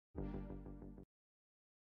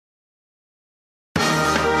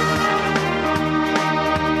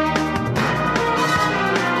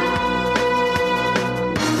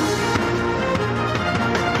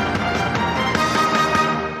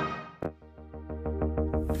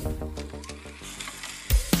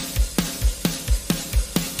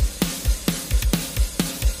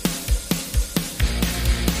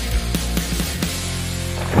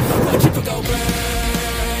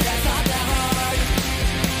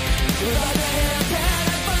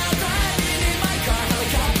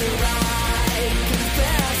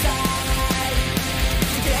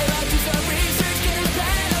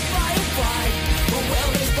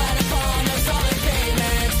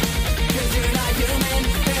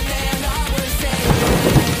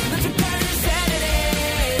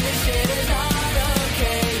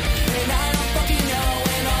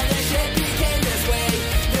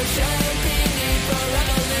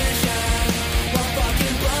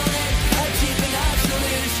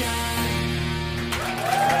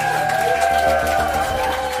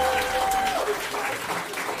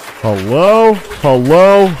Hello,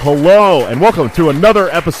 hello, hello, and welcome to another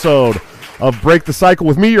episode of Break the Cycle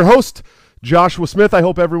with me, your host, Joshua Smith. I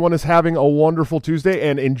hope everyone is having a wonderful Tuesday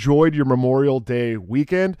and enjoyed your Memorial Day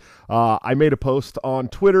weekend. I made a post on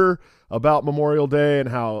Twitter about Memorial Day and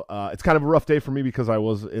how it's kind of a rough day for me because I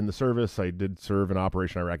was in the service. I did serve in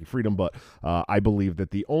Operation Iraqi Freedom, but I believe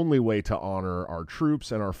that the only way to honor our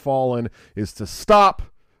troops and our fallen is to stop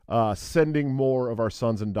sending more of our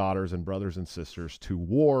sons and daughters and brothers and sisters to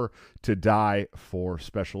war to die for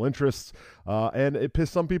special interests. And it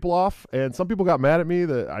pissed some people off, and some people got mad at me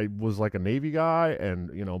that I was like a Navy guy,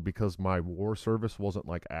 and, you know, because my war service wasn't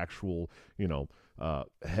like actual,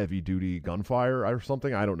 heavy duty gunfire or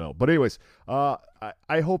something. I don't know. But anyways,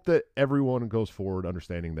 I hope that everyone goes forward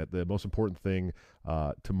understanding that the most important thing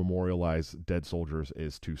to memorialize dead soldiers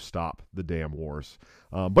is to stop the damn wars.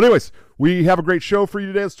 But anyways, we have a great show for you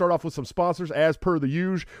today. Let's start off with some sponsors. As per the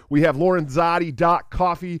usual, we have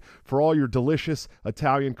Lorenzotti.coffee for all your delicious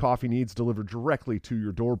Italian coffee needs delivered directly to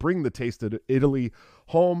your door. Bring the taste of Italy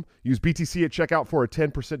home. Use BTC at checkout for a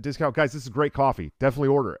 10% discount. Guys, this is great coffee. Definitely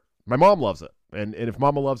order it. My mom loves it. And if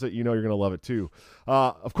mama loves it, you know you're going to love it too.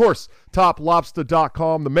 Of course,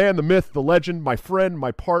 TopLobster.com, the man, the myth, the legend, my friend,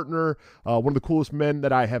 my partner, one of the coolest men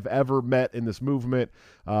that I have ever met in this movement.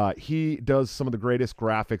 He does some of the greatest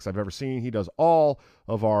graphics I've ever seen. He does all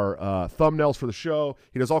of our thumbnails for the show.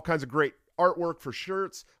 He does all kinds of great artwork for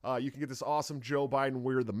shirts. You can get this awesome Joe Biden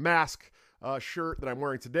Wear the Mask shirt that I'm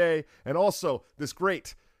wearing today. And also this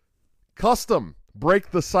great custom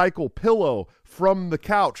Break the Cycle pillow from the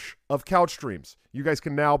couch of Couch Streams. You guys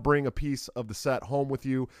can now bring a piece of the set home with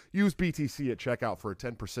you. Use BTC at checkout for a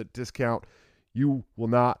 10% discount. You will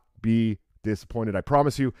not be disappointed, I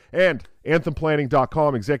promise you. And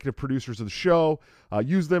AnthemPlanning.com, executive producers of the show.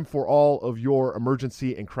 Use them for all of your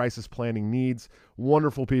emergency and crisis planning needs.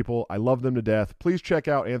 Wonderful people. I love them to death. Please check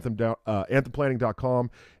out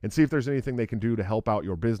AnthemPlanning.com and see if there's anything they can do to help out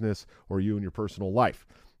your business or you in your personal life.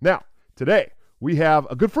 Now, today, we have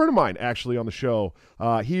a good friend of mine actually on the show.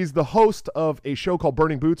 He's the host of a show called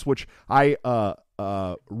Burning Boots, which I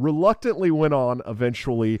reluctantly went on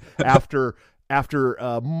eventually after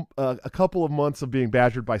a couple of months of being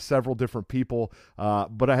badgered by several different people.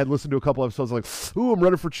 But I had listened to a couple episodes like, ooh, I'm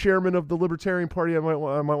running for chairman of the Libertarian Party. I might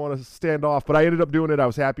want to stand off. But I ended up doing it. I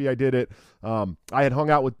was happy I did it. I had hung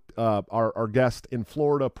out with our guest in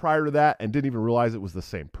Florida prior to that and didn't even realize it was the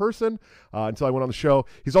same person until I went on the show.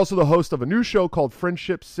 He's also the host of a new show called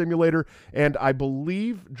Friendship Simulator, and I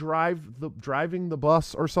believe Driving the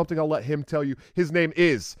Bus or something. I'll let him tell you. His name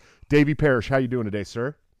is Davey Parrish. How you doing today,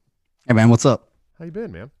 sir? Hey man, what's up? How you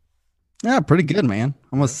been, man? Yeah, pretty good, man.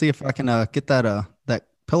 I'm gonna see if I can get that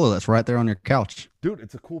pillow that's right there on your couch. Dude,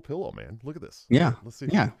 it's a cool pillow, man. Look at this. Yeah. Let's see.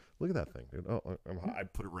 Yeah. Look at that thing, dude. Oh, I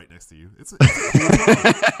put it right next to you. It's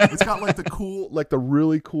it's got like the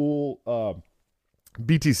really cool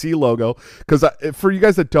BTC logo. Because for you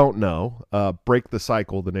guys that don't know, Break the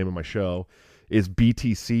Cycle, the name of my show, is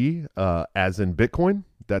BTC as in Bitcoin.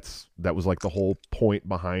 That was like the whole point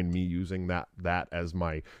behind me using that as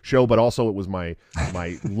my show, but also it was my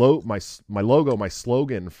logo, my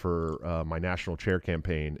slogan for my national chair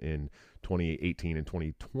campaign in 2018 and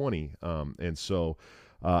 2020. And so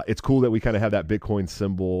it's cool that we kind of have that Bitcoin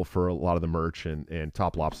symbol for a lot of the merch, and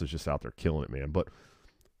Top Lops is just out there killing it, man. But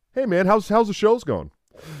hey, man, how's the shows going?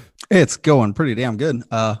 It's going pretty damn good.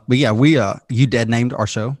 But yeah, you dead named our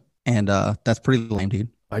show, and that's pretty lame, dude.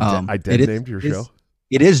 I dead named your show.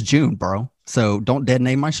 It is June, bro. So don't dead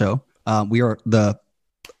name my show. We are I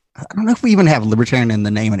don't know if we even have Libertarian in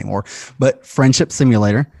the name anymore, but Friendship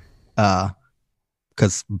Simulator,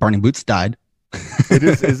 because Burning Boots died. It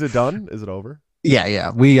is. Is it done? Is it over?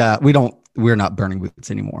 Yeah. We're not Burning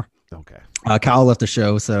Boots anymore. Okay. Kyle left the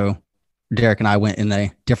show, so Derek and I went in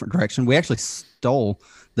a different direction. We actually stole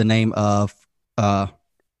the name of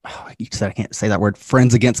you said I can't say that word.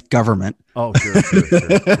 Friends Against Government. Oh, sure.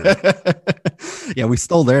 Yeah, we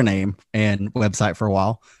stole their name and website for a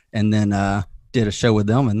while, and then did a show with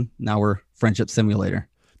them, and now we're Friendship Simulator.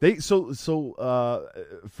 So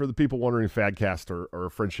for the people wondering, Fadcast or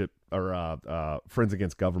Friendship or Friends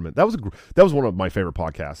Against Government, that was one of my favorite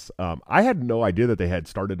podcasts. I had no idea that they had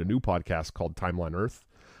started a new podcast called Timeline Earth.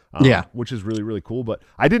 Which is really, really cool. But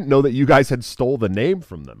I didn't know that you guys had stole the name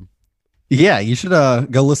from them. Yeah, you should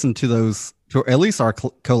go listen to those, to at least our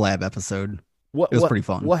collab episode. It was pretty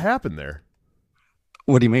fun. What happened there?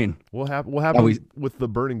 What do you mean? What happened with the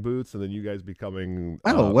Burning Boots and then you guys becoming...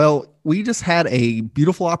 well, we just had a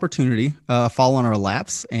beautiful opportunity fall on our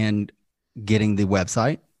laps and getting the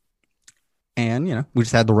website. And, we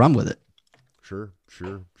just had to run with it. Sure.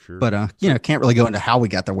 But, can't really go into how we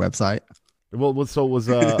got their website. Well, so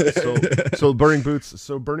Burning Boots.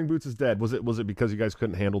 So Burning Boots is dead. Was it because you guys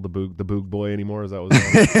couldn't handle the Boog Boy anymore? Is that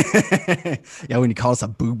what? Yeah, when you call us a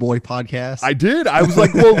Boog Boy podcast, I did. I was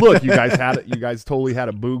like, well, look, you guys had it. You guys totally had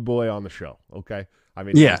a Boog Boy on the show. Okay. I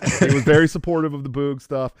mean, yeah, he was very supportive of the Boog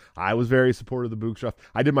stuff. I was very supportive of the Boog stuff.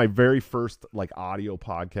 I did my very first like audio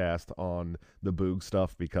podcast on the Boog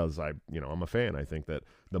stuff because I'm a fan. I think that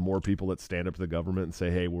the more people that stand up to the government and say,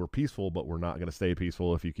 hey, we're peaceful, but we're not going to stay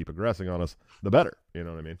peaceful if you keep aggressing on us, the better. You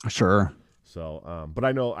know what I mean? sure. So, but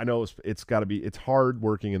I know it's got to be, it's hard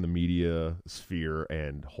working in the media sphere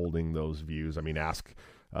and holding those views. I mean, ask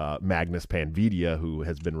Magnus Panvidia, who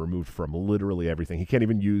has been removed from literally everything. The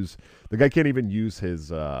guy can't even use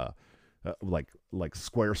his like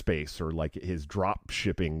Squarespace or like his drop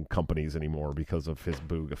shipping companies anymore because of his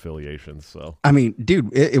Boog affiliations. So I mean, dude,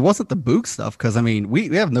 it wasn't the Boog stuff because I mean we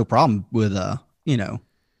have no problem with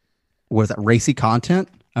what is that, racy content.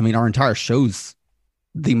 I mean, our entire show's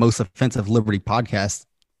the most offensive liberty podcast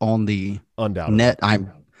on the undoubtedly net.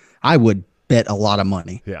 I would bet a lot of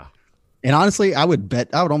money. Yeah. And honestly, I would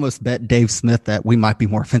almost bet Dave Smith that we might be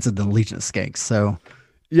more offensive than Legion of Skanks. So,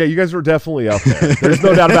 yeah, you guys were definitely up there. There's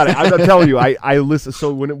no doubt about it. I'm telling you, I listen.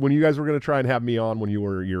 So when you guys were going to try and have me on when you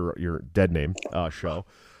were your Dead Name show,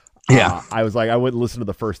 yeah, I was like, I went and listened to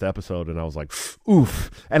the first episode, and I was like,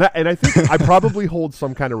 oof. And I think I probably hold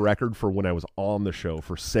some kind of record for when I was on the show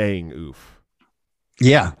for saying oof.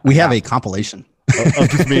 Yeah, we have a compilation. Of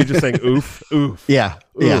just me just saying oof, oof. Yeah,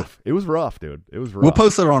 oof. yeah. It was rough, dude. It was rough. We'll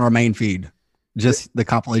post it on our main feed. Just the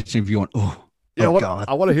compilation of you going, God.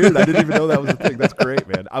 I want to hear it. I didn't even know that was a thing. That's great,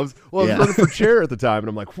 man. I was running for chair at the time, and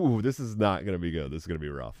I'm like, "Whoo, this is not going to be good. This is going to be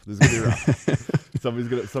rough. This is going to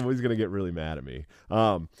be rough." somebody's gonna get really mad at me.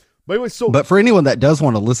 But anyway, but for anyone that does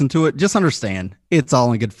want to listen to it, just understand it's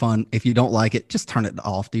all in good fun. If you don't like it, just turn it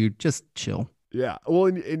off, dude. Just chill. Yeah. Well,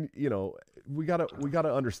 and we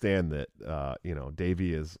gotta understand that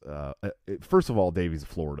Davey is first of all, Davey's a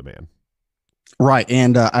Florida man. Right,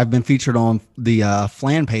 and I've been featured on the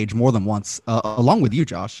Flan page more than once, along with you,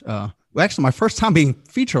 Josh. Actually, my first time being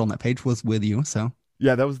featured on that page was with you. So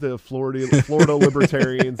yeah, that was the Florida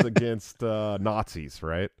libertarians against Nazis,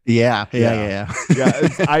 right? Yeah.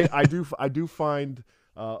 I do find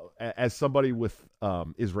as somebody with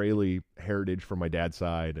Israeli heritage from my dad's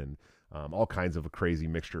side and all kinds of a crazy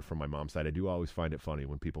mixture from my mom's side, I do always find it funny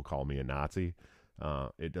when people call me a Nazi.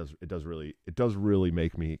 It does really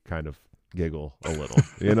make me kind of giggle a little.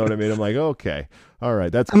 You know what I mean? I'm like, okay, all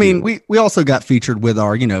right, that's. I mean, we also got featured with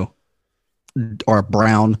our our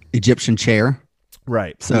brown Egyptian chair,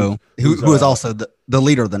 right? So who is also the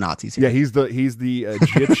leader of the Nazis here. Yeah, he's the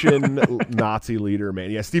Egyptian Nazi leader, man.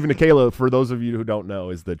 Yeah, Stephen Nikela, for those of you who don't know,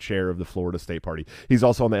 is the chair of the Florida State Party. He's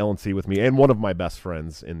also on the LNC with me and one of my best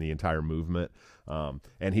friends in the entire movement.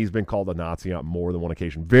 And he's been called a Nazi on more than one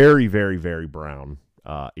occasion. Very, very, very brown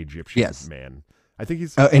Egyptian man. I think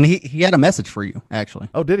he's and he had a message for you, actually.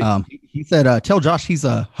 Oh, did he? He said, tell Josh he's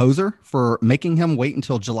a hoser for making him wait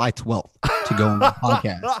until July 12th to go on the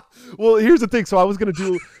podcast. Well, here's the thing. So I was gonna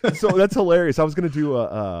do. So that's hilarious. I was gonna do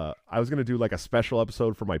like a special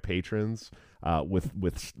episode for my patrons with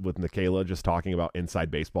Nikela, just talking about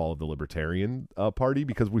inside baseball of the Libertarian Party,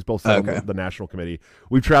 because we both sit on the national committee.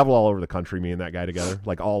 We travel all over the country, me and that guy together,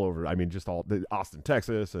 like all over. I mean, just all Austin,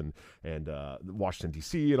 Texas, and Washington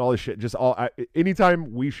D.C. and all this shit. Just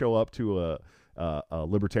anytime we show up to a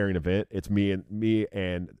libertarian event, it's me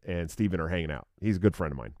and Steven are hanging out. He's a good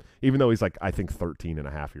friend of mine, even though he's like, I think 13 and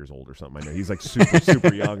a half years old or something. I know he's like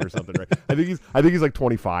super young or something, right? I think he's like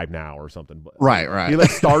 25 now or something. But right. He like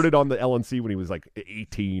started on the LNC when he was like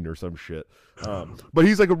 18 or some shit. But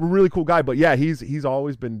he's like a really cool guy. But yeah, he's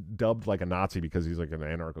always been dubbed like a Nazi because he's like an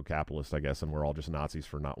anarcho-capitalist, I guess, and we're all just Nazis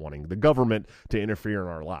for not wanting the government to interfere in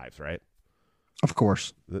our lives, right? Of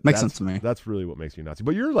course, makes sense to me. That's really what makes you Nazi.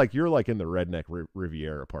 But you're like in the redneck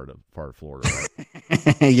Riviera part of Florida,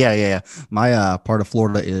 right? Yeah. My part of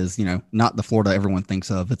Florida is not the Florida everyone thinks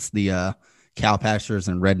of. It's the cow pastures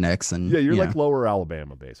and rednecks, and yeah, you're like lower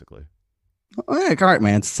Alabama, basically. All right,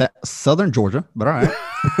 man. Southern Georgia, but all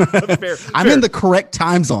right. Fair. I'm in the correct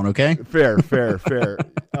time zone. Okay. Fair.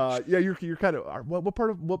 Yeah, you're kind of what part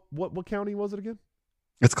of what county was it again?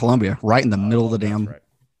 It's Columbia, right in the middle of the damn. Right.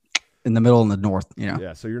 In the middle in the north,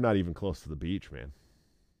 Yeah, so you're not even close to the beach, man.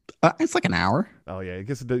 It's like an hour. Oh yeah, I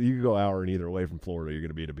guess you can go an hour and either way from Florida, you're going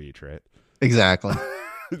to be at a beach, right? Exactly.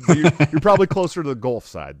 You're probably closer to the Gulf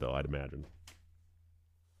side, though, I'd imagine.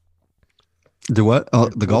 Do what? Oh,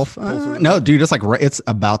 the Gulf? No, dude, it's like it's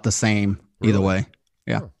about the same either way.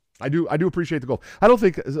 Yeah. Oh. I do appreciate the Gulf. I don't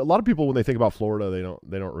think a lot of people, when they think about Florida,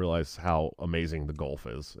 they don't realize how amazing the Gulf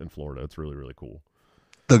is in Florida. It's really, really cool.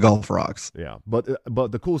 the Gulf rocks. Yeah, but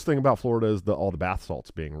the coolest thing about Florida is all the bath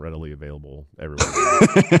salts being readily available everywhere.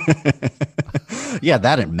 Yeah,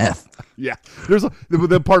 that and meth. Yeah, there's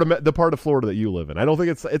the part of Florida that you live in. I don't think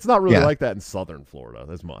it's not really like that in southern Florida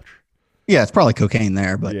as much. Yeah, it's probably cocaine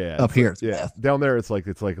there, but up here it's meth. Down there it's like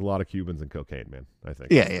a lot of Cubans and cocaine, man. I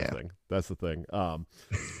think. That's the thing.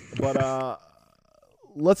 But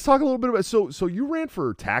let's talk a little bit about so you ran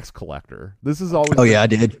for tax collector. This is always I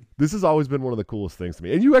did. This has always been one of the coolest things to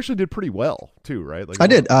me, and you actually did pretty well too, right? I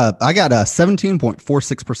did. I got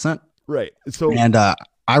 17.46%. Right. So and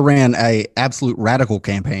I ran a absolute radical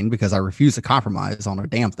campaign because I refused to compromise on a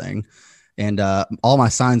damn thing. And all my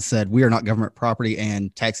signs said, "We are not government property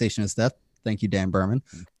and taxation is death." Thank you, Dan Berman.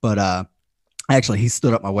 But actually, he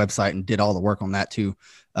stood up my website and did all the work on that too.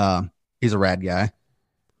 He's a rad guy.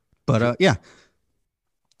 But yeah,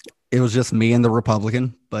 it was just me and the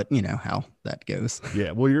Republican. But you know how that goes.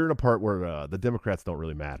 Yeah. Well, you're in a part where the Democrats don't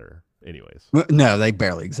really matter, anyways. No, they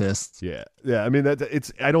barely exist. Yeah. Yeah. I mean,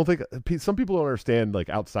 I don't think some people don't understand, like,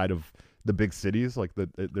 outside of the big cities, like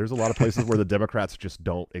there's a lot of places where the Democrats just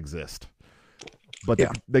don't exist. But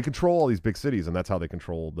they control all these big cities, and that's how they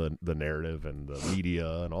control the narrative and the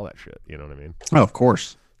media and all that shit. You know what I mean? Oh, of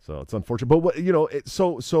course. So it's unfortunate, but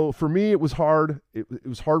so for me, it was hard. It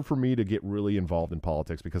was hard for me to get really involved in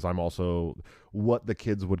politics because I'm also what the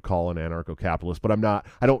kids would call an anarcho-capitalist, but I'm not.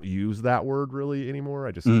 I don't use that word really anymore.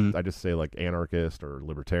 I just say like anarchist or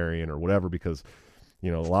libertarian or whatever because.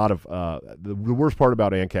 You know, a lot of the worst part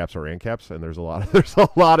about ANCAPs are ANCAPs, and there's a lot of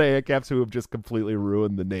ANCAPs who have just completely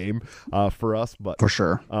ruined the name for us. But for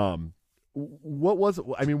sure,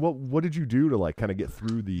 what did you do to like kind of get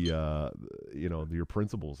through the your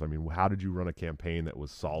principles? I mean, how did you run a campaign that was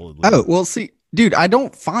solidly? Oh well, see, dude, I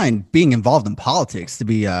don't find being involved in politics to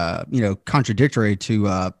be contradictory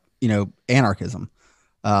to anarchism.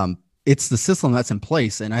 It's the system that's in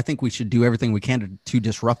place, and I think we should do everything we can to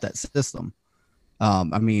disrupt that system.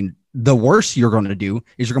 I mean, the worst you're going to do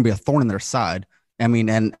is you're going to be a thorn in their side. I mean,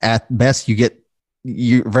 and at best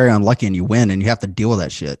you're very unlucky and you win and you have to deal with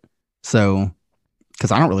that shit. So,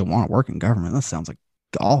 because I don't really want to work in government. That sounds like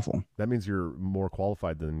awful. That means you're more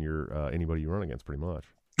qualified than anybody you run against, pretty much.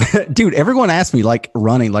 Dude, everyone asks me like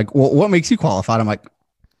running, like, well, what makes you qualified? I'm like,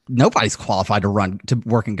 nobody's qualified to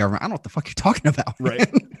work in government. I don't know what the fuck you're talking about.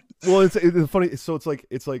 Right. Well, it's funny. So it's like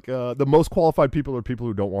the most qualified people are people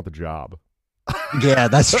who don't want the job. Yeah,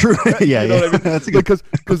 that's true. Yeah, you know yeah. What I mean? That's a good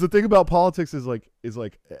because the thing about politics is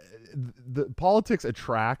the politics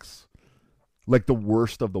attracts like the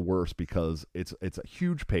worst of the worst because it's a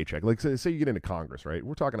huge paycheck. Like say you get into Congress, right?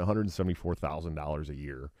 We're talking $174,000 a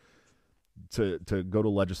year to go to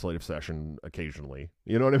legislative session occasionally.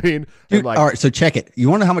 You know what I mean? Dude, all right, so check it. You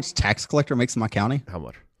want to know how much tax collector makes in my county? How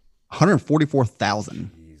much?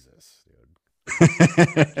 144,000.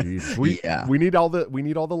 Jeez. We need all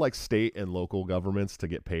the like state and local governments to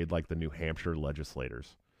get paid like the New Hampshire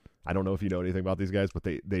legislators. I don't know if you know anything about these guys, but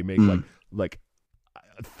they make like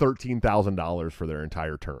 $13,000 for their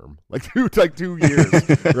entire term, like 2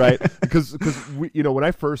 years, right? Because we, when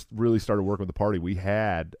I first really started working with the party, we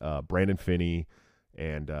had Brandon Finney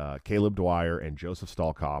and Caleb Dwyer and Joseph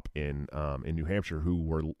Stalkop in New Hampshire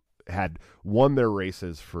who had won their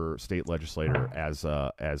races for state legislator as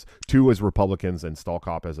two as Republicans and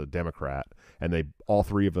Stalkop as a Democrat, and they all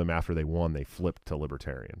three of them after they won they flipped to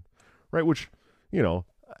libertarian, right? Which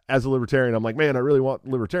as a libertarian I'm like, man, I really want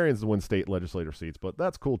libertarians to win state legislator seats, but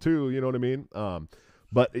that's cool too, you know what I mean?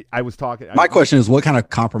 But I was talking. My question is, what kind of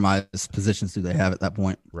compromise positions do they have at that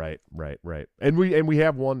point? Right. And we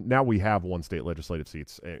have one now. We have one state legislative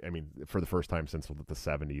seats. I mean, for the first time since the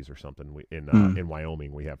 70s or something. In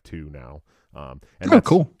Wyoming, we have two now. And that's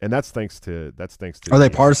cool. And that's thanks to. Are they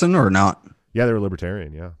partisan or not? Yeah, they're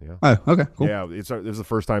libertarian. Yeah. Oh, okay, cool. Yeah, it's the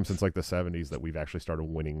first time since like the 70s that we've actually started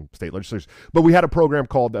winning state legislatures. But we had a program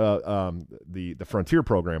called the Frontier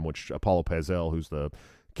Program, which Apollo Pezel, who's the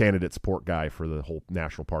candidate support guy for the whole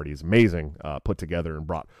national party, is amazing, put together and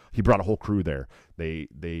brought a whole crew there. They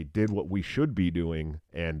did what we should be doing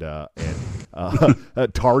and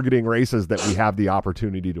targeting races that we have the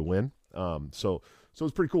opportunity to win. So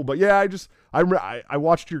it's pretty cool. But yeah, I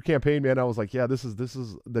watched your campaign, man. I was like, yeah, this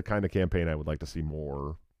is the kind of campaign I would like to see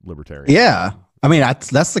more libertarian. Yeah. I mean,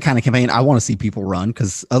 that's the kind of campaign I want to see people run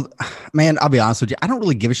because, man, I'll be honest with you. I don't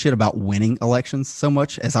really give a shit about winning elections so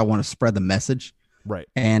much as I want to spread the message. Right.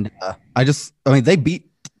 And they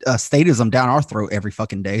beat statism down our throat every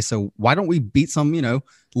fucking day. So why don't we beat some,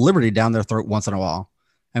 liberty down their throat once in a while?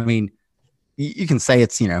 I mean, you can say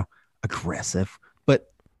it's, aggressive,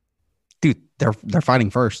 but dude, they're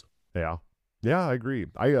fighting first. Yeah. Yeah, I agree.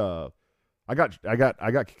 I I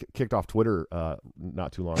got kicked off Twitter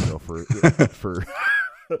not too long ago for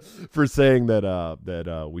for saying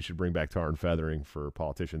that we should bring back tar and feathering for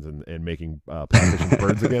politicians and making politicians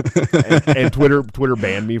birds again. And Twitter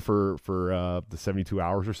banned me for the 72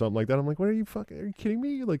 hours or something like that. I'm like, what are you kidding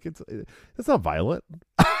me? Like it's not violent.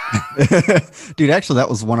 Dude, actually, that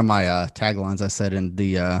was one of my taglines I said in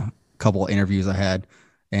the couple of interviews I had.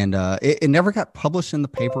 And it never got published in the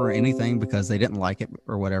paper or anything because they didn't like it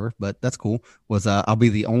or whatever. But that's cool. Was I'll be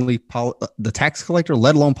the only the tax collector,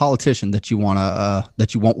 let alone politician, that you won't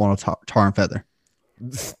want to tar and feather.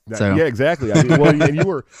 So yeah, exactly. I mean, well, and you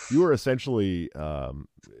were essentially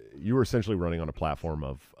running on a platform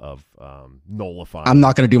of nullifying. I'm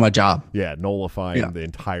not going to do my job. Yeah, nullifying the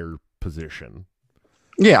entire position.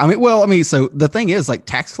 Yeah, I mean, so the thing is, like,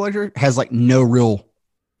 tax collector has like no real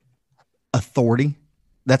authority.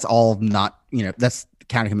 That's all not, that's the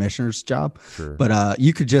county commissioner's job. Sure. But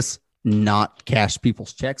you could just not cash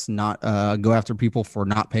people's checks, not go after people for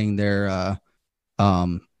not paying their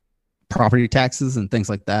property taxes and things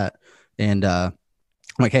like that. And I'm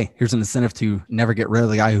like, hey, here's an incentive to never get rid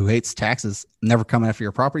of the guy who hates taxes, never come after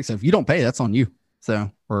your property. So if you don't pay, that's on you.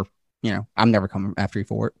 So, or, I'm never coming after you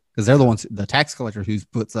for it because they're the ones, the tax collector who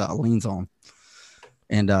puts liens on.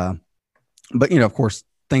 And, but, of course,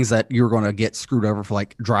 things that you're going to get screwed over for,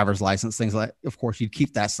 like driver's license, things like, of course, you'd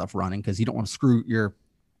keep that stuff running because you don't want to screw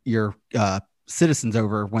your citizens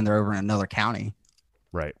over when they're over in another county.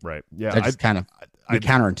 Right. Yeah. That's kind of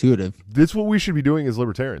counterintuitive. This is what we should be doing as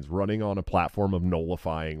libertarians, running on a platform of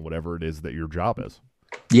nullifying whatever it is that your job is.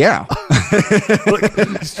 Yeah.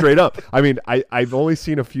 Like, straight up. I mean, I've only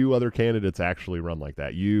seen a few other candidates actually run like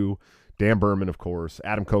that. You, Dan Berman, of course,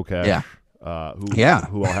 Adam Kokesh. Yeah.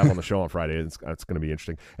 Who I'll have on the show on Friday. It's going to be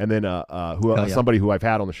interesting. And then somebody who I've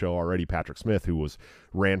had on the show already, Patrick Smith, who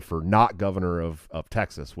ran for not governor of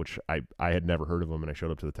Texas, which I had never heard of him, and I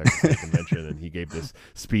showed up to the Texas State Convention, and he gave this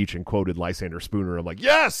speech and quoted Lysander Spooner. I'm like,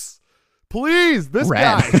 yes, please, this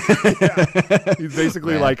guy. Yeah. He's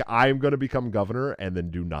basically like, I'm going to become governor and then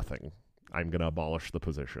do nothing. I'm going to abolish the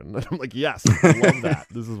position. And I'm like, yes, I love that.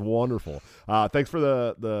 This is wonderful. Thanks for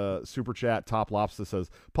the super chat. Top Lobster says,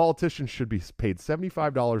 politicians should be paid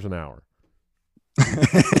 $75 an hour.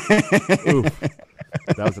 Oof.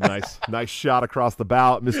 That was a nice shot across the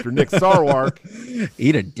bow at Mr. Nick Sarwark.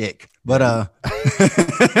 Eat a dick. But,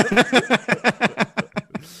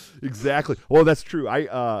 exactly. Well, that's true.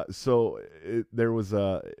 There was,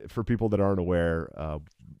 for people that aren't aware,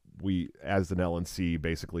 we, as an LNC,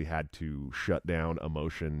 basically had to shut down a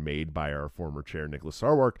motion made by our former chair, Nicholas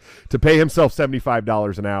Sarwark, to pay himself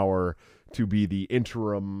 $75 an hour to be the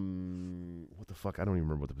interim, what the fuck? I don't even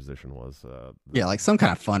remember what the position was. Like some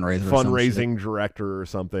kind of fundraising director or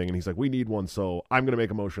something. And he's like, we need one, so I'm going to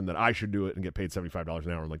make a motion that I should do it and get paid $75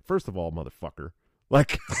 an hour. I'm like, first of all, motherfucker.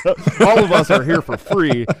 Like, all of us are here for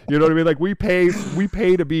free. You know what I mean? Like, we pay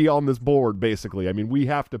to be on this board, basically. I mean, we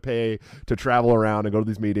have to pay to travel around and go to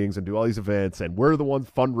these meetings and do all these events, and we're the ones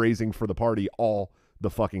fundraising for the party all the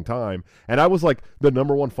fucking time. And I was like the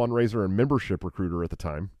number one fundraiser and membership recruiter at the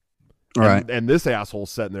time. Right. And this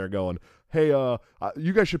asshole's sitting there going, hey,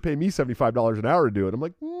 you guys should pay me $75 an hour to do it. I'm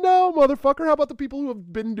like, no, motherfucker. How about the people who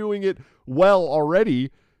have been doing it well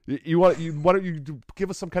already? Why don't you give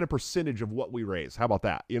us some kind of percentage of what we raise? How about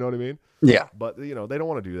that? You know what I mean? Yeah. But they don't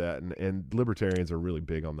want to do that, and libertarians are really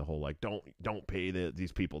big on the whole like don't pay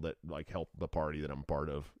these people that like help the party that I'm part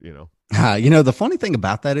of. The funny thing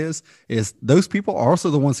about that is those people are also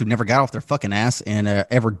the ones who never got off their fucking ass and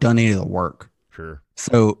ever done any of the work. Sure.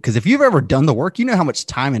 So, because if you've ever done the work, you know how much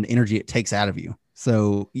time and energy it takes out of you.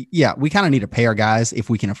 So, yeah, we kind of need to pay our guys if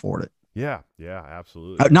we can afford it. Yeah,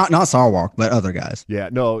 absolutely. Not Sarwark, but other guys. Yeah,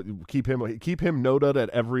 no, keep him noted at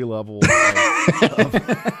every level,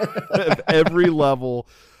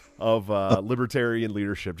 of libertarian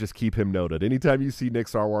leadership. Just keep him noted. Anytime you see Nick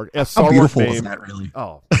Sarwark, how beautiful is that, really?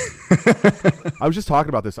 Oh, I was just talking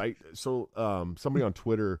about this. Somebody on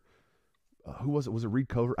Twitter, who was it? Was it Reed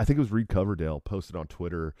Cover? I think it was Reed Coverdale posted on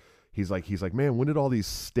Twitter. He's like, man, when did all these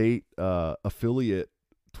state affiliate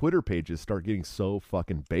Twitter pages start getting so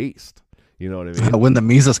fucking based? You know what I mean? When the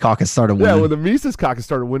Mises Caucus started winning. Yeah, when the Mises Caucus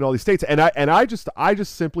started winning all these states. And I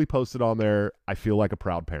just simply posted on there, I feel like a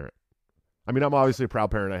proud parent. I mean, I'm obviously a proud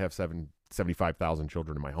parent. I have 75,000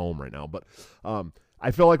 children in my home right now. But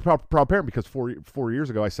I feel like a proud parent because 4 years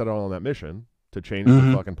ago, I set out on that mission to change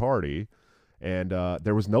the fucking party. And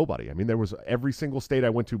there was nobody. I mean, there was every single state I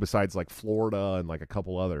went to besides like Florida and like a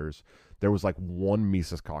couple others. There was like one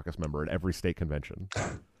Mises Caucus member at every state convention.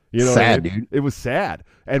 You know, Sad, dude. It was sad,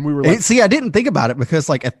 and we were like, see, I didn't think about it because,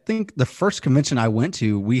 like, I think the first convention I went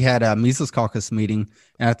to, we had a Mises Caucus meeting,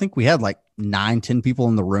 and I think we had like 9-10 people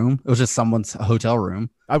in the room. It was just someone's hotel room.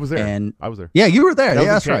 I was there, and I was there. Yeah, you were there. That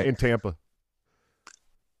Yeah, was that's right. In Tampa.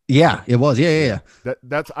 Yeah, it was. Yeah.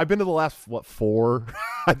 That's I've been to the last 4.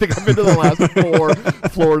 I think I've been to the last 4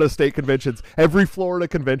 Florida state conventions. Every Florida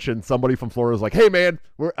convention, somebody from Florida is like, "Hey, man,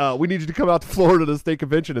 we need you to come out to Florida to the state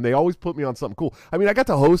convention," and they always put me on something cool. I mean, I got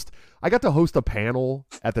to host a panel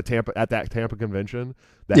at that Tampa convention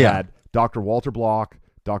that had Dr. Walter Block,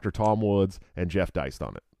 Dr. Tom Woods, and Jeff Deist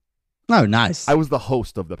on it. Oh, nice. I was the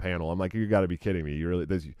host of the panel. I'm like, you got to be kidding me.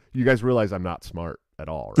 You guys realize I'm not smart at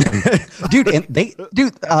all, right? Dude, and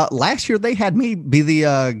last year they had me be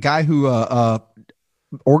the guy who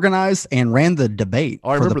organized and ran the debate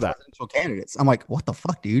I for remember the that. presidential candidates. I'm like, what the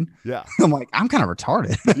fuck, dude? Yeah. I'm like, I'm kind of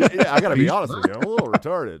retarded. Yeah, I gotta be honest with you. I'm a little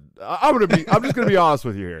retarded. I'm just gonna be honest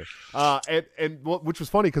with you here. Which was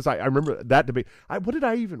funny because I remember that debate. What did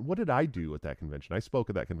I do at that convention? I spoke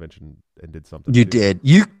at that convention and did something. You did.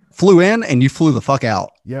 You flew in and you flew the fuck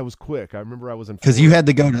out. Yeah, it was quick. I remember I was in because you had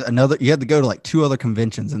to go to like 2 other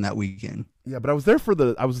conventions in that weekend. Yeah, but I was there for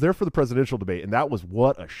the presidential debate, and that was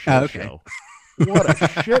what a shit show. What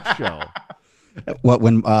a shit show.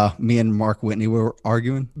 When me and Mark Whitney were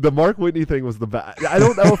arguing? The Mark Whitney thing was the bad. I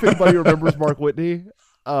don't know if anybody remembers Mark Whitney,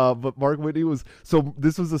 but Mark Whitney was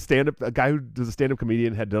this was a guy who was a stand-up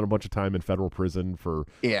comedian, had done a bunch of time in federal prison for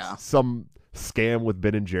some scam with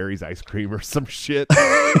Ben and Jerry's ice cream or some shit,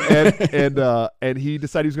 and he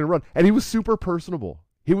decided he was going to run, and he was super personable.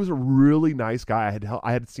 He was a really nice guy.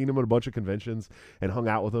 I had seen him at a bunch of conventions and hung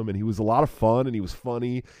out with him, and he was a lot of fun, and he was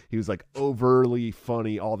funny. He was like overly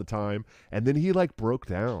funny all the time, and then he like broke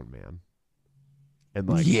down, man, and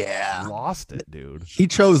like lost it, dude. He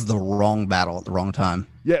chose the wrong battle at the wrong time.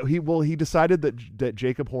 Yeah, he decided that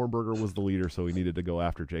Jacob Hornberger was the leader, so he needed to go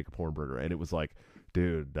after Jacob Hornberger, and it was like,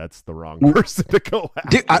 dude, that's the wrong person to go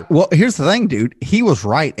after. Dude, well, here's the thing, dude. He was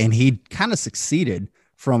right, and he kind of succeeded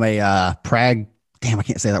from a damn, I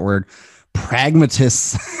can't say that word.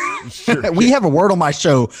 Pragmatist. Sure. We have a word on my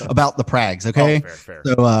show about the prags, okay? Fair.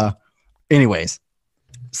 So, anyways,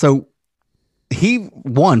 so he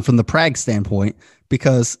won from the Prag standpoint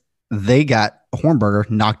because they got Hornberger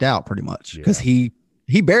knocked out pretty much because he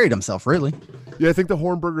buried himself, really. Yeah, I think the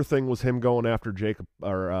Hornberger thing was him going after Jacob,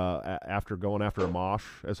 or after going after Amash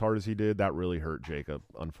as hard as he did. That really hurt Jacob,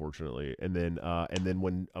 unfortunately. And then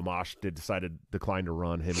when Amash declined to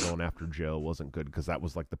run, him going after Joe wasn't good because that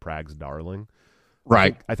was like the Prag's darling.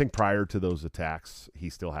 Right. I think prior to those attacks, he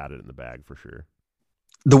still had it in the bag for sure.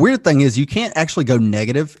 The weird thing is you can't actually go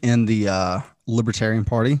negative in the Libertarian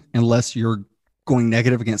Party unless you're going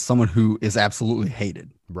negative against someone who is absolutely hated.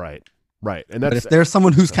 Right. And but if there's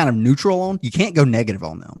someone who's kind of neutral on, you can't go negative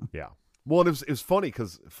on them. Yeah. Well, it was funny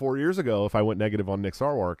because 4 years ago, if I went negative on Nick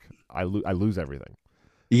Sarwark, I lose everything.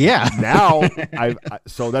 Yeah. Now,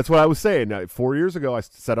 so that's what I was saying. Now, 4 years ago, I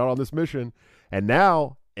set out on this mission, and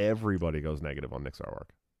now everybody goes negative on Nick Sarwark.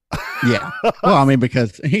 Yeah. Well, I mean,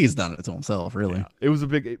 because he's done it to himself, really. Yeah. It was a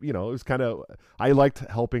big, it was kind of, I liked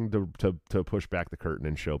helping to push back the curtain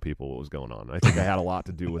and show people what was going on. I think I had a lot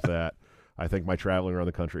to do with that. I think my traveling around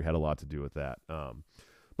the country had a lot to do with that. But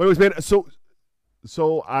anyways, man,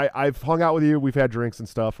 so I've hung out with you. We've had drinks and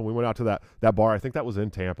stuff, and we went out to that bar. I think that was in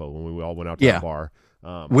Tampa when we all went out to that bar.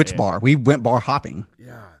 Which bar? We went bar hopping.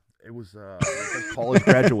 Yeah, it was like college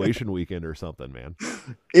graduation weekend or something, man.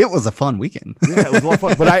 It was a fun weekend. Yeah, it was a lot of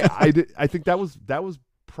fun. But I think that was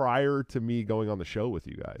prior to me going on the show with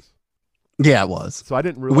you guys. Yeah, it was. So I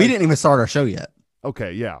didn't realize. We didn't even start our show yet.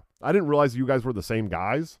 Okay, yeah. I didn't realize you guys were the same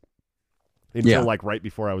guys until like right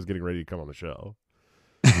before I was getting ready to come on the show.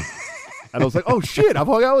 And I was like, oh shit, I've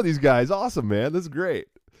hung out with these guys. Awesome, man. This is great.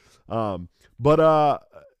 So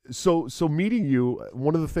meeting you,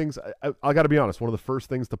 one of the things I got to be honest, one of the first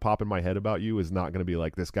things to pop in my head about you is not going to be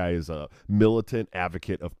like, this guy is a militant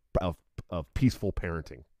advocate of peaceful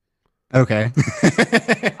parenting. Okay.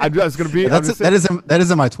 I'm just going to be that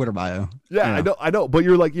is in my Twitter bio. Yeah, I know, but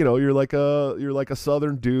you're like, you're like a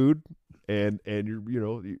Southern dude. And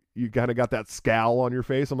you kind of got that scowl on your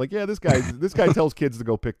face. I'm like, yeah, this guy tells kids to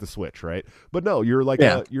go pick the switch, right? But no, you're like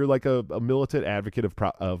a militant advocate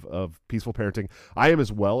of peaceful parenting. I am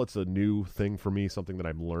as well. It's a new thing for me, something that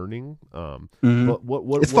I'm learning. But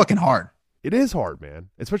it's fucking hard. It is hard, man.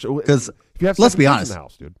 Especially because if you have, let's be honest, in the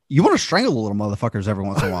house, dude, you want to strangle little motherfuckers every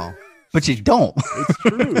once in a while, but you don't. It's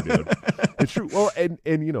true, dude. It's true. Well, and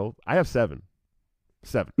I have seven.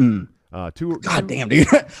 God damn, dude.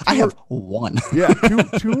 I have one. Yeah,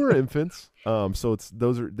 two are infants. So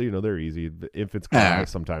those are they're easy. The infants cry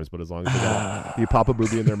sometimes, but as long as you pop a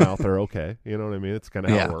booby in their mouth, they're okay. You know what I mean? It's kind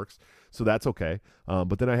of how it works. So that's okay.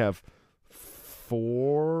 But then I have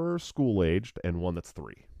 4 school aged and one that's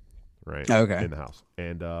 3. Right. Okay. In the house,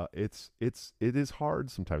 and it is hard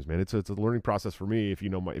sometimes, man. It's a learning process for me. If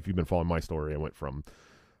you've been following my story, I went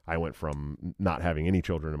from not having any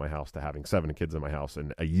children in my house to having 7 kids in my house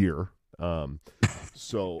in a year.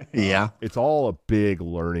 It's all a big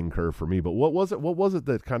learning curve for me. But what was it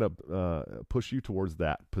that kind of pushed you towards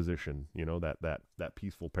that position? That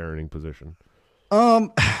peaceful parenting position.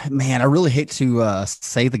 Man, I really hate to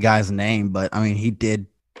say the guy's name, but I mean, he did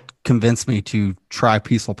convinced me to try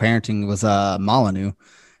peaceful parenting. Was Molyneux,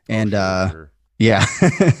 and sure. Yeah.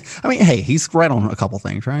 I mean, hey, he's right on a couple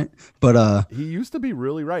things, right? But he used to be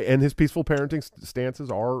really right, and his peaceful parenting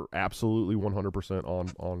stances are absolutely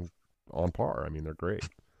 100% on par. I mean, they're great.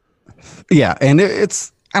 Yeah, and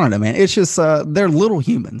it's I don't know, man. It's just they're little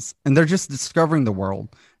humans, and they're just discovering the world.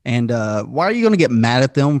 And why are you going to get mad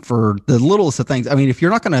at them for the littlest of things? I mean, if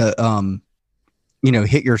you're not going to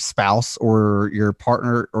hit your spouse or your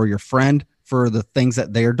partner or your friend for the things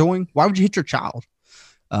that they're doing, why would you hit your child?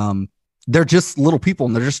 They're just little people,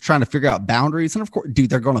 and they're just trying to figure out boundaries. And of course, dude,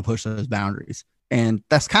 they're going to push those boundaries, and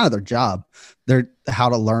that's kind of their job. They're how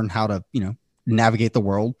to learn how to, navigate the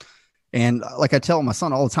world. And like I tell my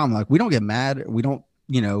son all the time, like, we don't get mad. We don't,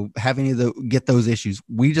 have any of get those issues.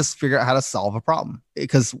 We just figure out how to solve a problem,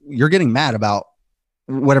 because you're getting mad about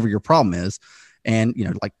whatever your problem is. And,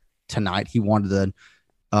 like tonight he wanted to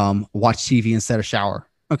watch TV instead of shower.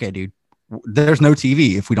 Okay, dude, there's no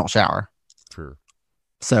TV if we don't shower. Sure.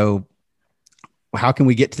 So how can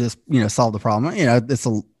we get to this, solve the problem? It's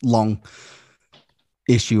a long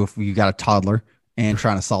issue if you got a toddler and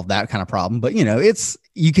trying to solve that kind of problem. But,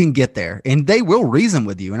 you can get there, and they will reason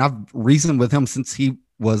with you. And I've reasoned with him since he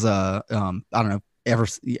was, I don't know, ever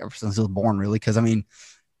since he was born, really. Cause I mean,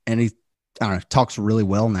 and he, I don't know, talks really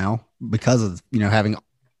well now because of, having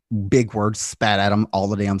big words spat at him all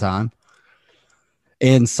the damn time.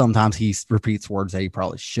 And sometimes he repeats words that he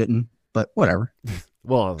probably shouldn't, but whatever.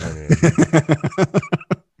 Well, I mean,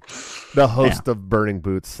 the host of Burning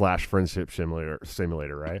Boots / Friendship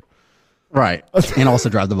Simulator, right? Right. And also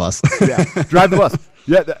Drive the Bus. Yeah. Drive the Bus.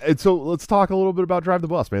 Yeah. And so let's talk a little bit about Drive the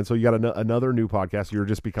Bus, man. So you got another new podcast. You're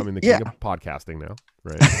just becoming the king of podcasting now,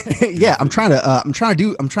 right? Yeah. I'm trying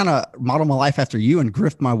to model my life after you and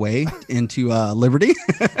grift my way into liberty.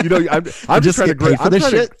 I'm just trying to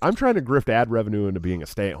grift. I'm trying to grift ad revenue into being a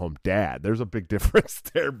stay-at-home dad. There's a big difference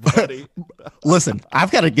there, buddy. Listen,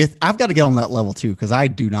 I've got to get on that level too, because I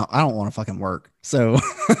don't want to fucking work. So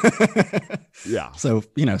yeah. So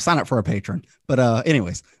sign up for a patron. But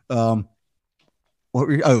anyways, Drive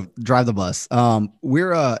the Bus.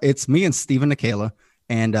 It's me and Stephen Nikela,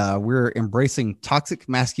 and we're embracing toxic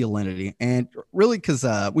masculinity. And really, because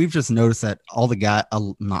we've just noticed that not all the guys,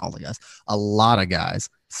 a lot of guys,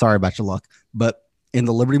 sorry about your luck, but in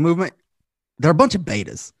the liberty movement, they're a bunch of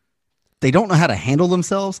betas. They don't know how to handle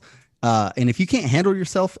themselves. And if you can't handle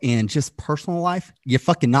yourself in just personal life, you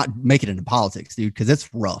fucking not make it into politics, dude, because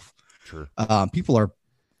it's rough. Sure. People are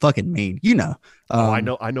fucking mean, I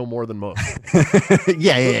know more than most.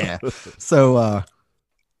 Yeah. So,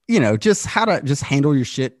 just how to just handle your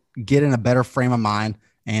shit, get in a better frame of mind,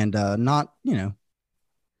 and not,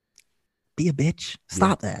 be a bitch.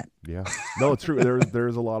 Stop that. Yeah. No, it's true.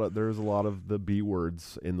 There's a lot of the B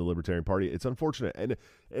words in the Libertarian Party. It's unfortunate. And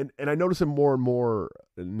I notice it more and more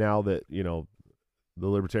now that, the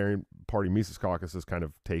Libertarian Party Mises Caucus is kind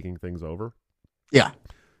of taking things over. Yeah.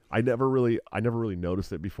 I never really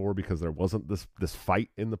noticed it before because there wasn't this fight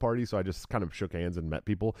in the party. So I just kind of shook hands and met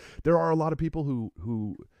people. There are a lot of people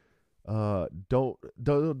who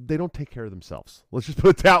don't take care of themselves. Let's just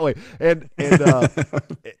put it that way. And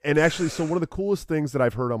actually, so one of the coolest things that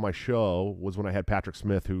I've heard on my show was when I had Patrick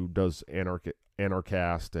Smith, who does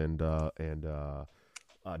Anarchast and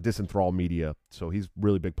Disenthrall Media. So he's a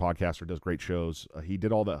really big podcaster, does great shows. He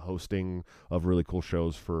did all that hosting of really cool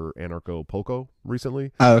shows for Anarcho Poco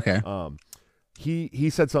recently. Oh, okay.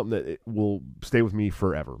 He said something that will stay with me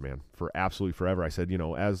forever, man, for absolutely forever. I said,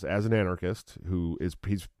 as an anarchist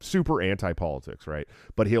he's super anti-politics, right?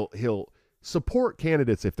 But he'll support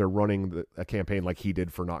candidates if they're running a campaign like he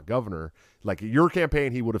did for Not Governor. Like your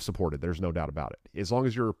campaign, he would have supported. There's no doubt about it. As long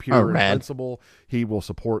as you're pure and principle, he will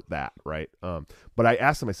support that, right? But I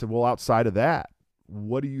asked him, I said, well, outside of that,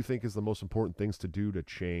 what do you think is the most important things to do to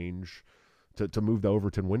change, to move the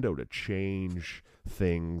Overton window, to change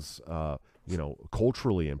things,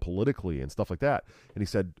 culturally and politically and stuff like that? And he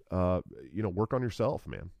said, work on yourself,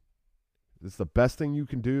 man. It's the best thing you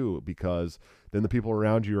can do, because then the people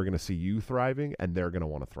around you are going to see you thriving, and they're going to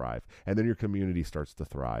want to thrive. And then your community starts to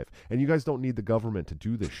thrive. And you guys don't need the government to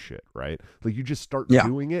do this shit, right? Like, you just start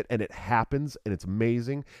doing it, and it happens, and it's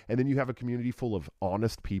amazing. And then you have a community full of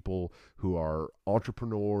honest people who are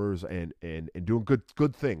entrepreneurs and doing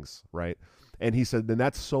good things, right? And he said, then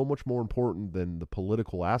that's so much more important than the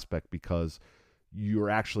political aspect, because you're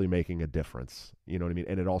actually making a difference. You know what I mean?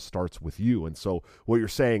 And it all starts with you. And so what you're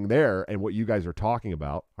saying there and what you guys are talking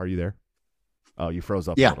about, are you there? Oh, you froze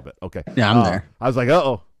up a little bit. Okay. Yeah, I'm there. I was like,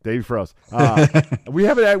 uh-oh, Dave froze. We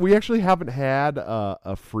actually haven't had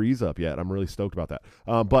a freeze up yet. I'm really stoked about that.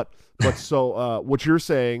 But so what you're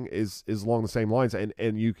saying is along the same lines,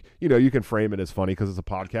 and you can frame it as funny because it's a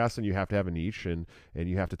podcast and you have to have a niche and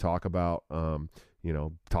you have to talk about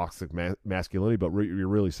toxic masculinity, but what you're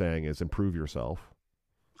really saying is improve yourself.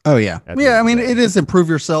 Oh yeah. Yeah. I mean, it is improve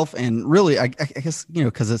yourself. And really, I guess,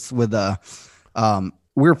 cause it's with,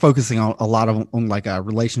 we're focusing on a lot of on like a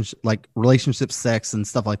relationship, sex and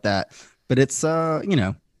stuff like that. But it's,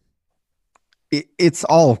 it's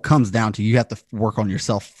all comes down to, you have to work on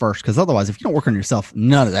yourself first. Cause otherwise, if you don't work on yourself,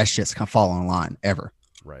 none of that shit's gonna fall in line ever.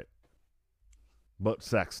 Right. But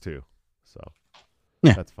sex too. So.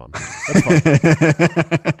 Yeah, that's fun.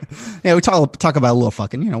 Yeah, we talk about a little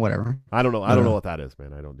fucking, whatever. I don't know what that is,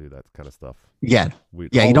 man. I don't do that kind of stuff. Yeah, you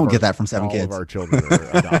don't get that from 7 kids. All of our children are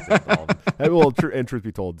adopted. And truth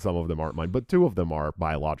be told, some of them aren't mine, but 2 of them are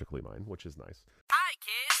biologically mine, which is nice. Hi,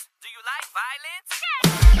 kids. Do you like violence?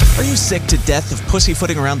 Are you sick to death of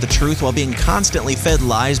pussyfooting around the truth while being constantly fed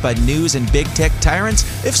lies by news and big tech tyrants?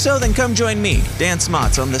 If so, then come join me, Dan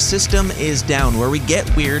Smots, on The System Is Down, where we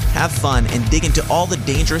get weird, have fun, and dig into all the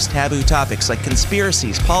dangerous taboo topics like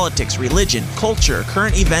conspiracies, politics, religion, culture,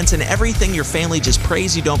 current events, and everything your family just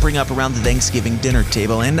prays you don't bring up around the Thanksgiving dinner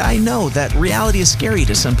table. And I know that reality is scary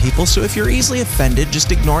to some people, so if you're easily offended,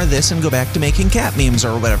 just ignore this and go back to making cat memes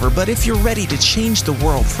or whatever. But if you're ready to change the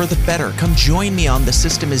world for the better, come join me on The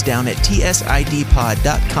System Is Down at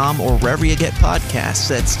tsidpod.com or wherever you get podcasts.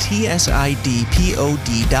 That's tsidpod.com,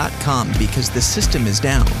 because the system is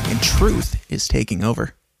down and truth is taking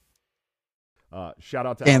over. Shout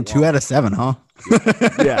out to Damn, 2 out of 7, huh?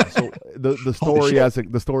 Yeah. So the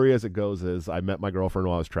story as it goes is, I met my girlfriend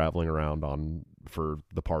while I was traveling around for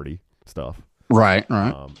the party stuff. Right.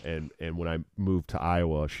 And when I moved to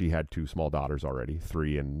Iowa, she had 2 small daughters already,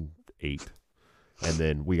 3 and 8, and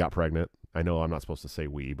then we got pregnant. I know I'm not supposed to say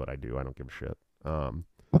we, but I do. I don't give a shit.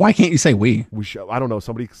 Why can't you say we? I don't know.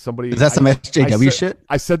 Somebody. Is that some SJW shit?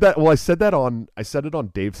 I said that. Well, I said it on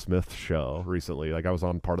Dave Smith's show recently. Like, I was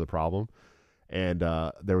on Part of the Problem, and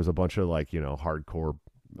there was a bunch of hardcore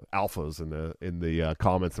alphas in the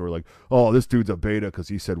comments that were like, "Oh, this dude's a beta because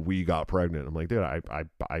he said we got pregnant." I'm like, dude, I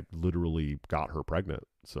literally got her pregnant.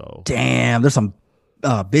 So damn, there's some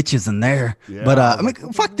bitches in there. Yeah. But I mean,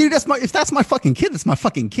 fuck, dude, if that's my fucking kid, that's my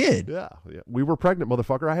fucking kid. Yeah. We were pregnant,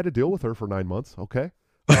 motherfucker. I had to deal with her for 9 months. Okay.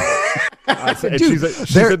 Dude, she's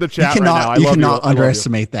in the chat right now. You cannot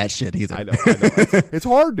underestimate that shit either. I know. It's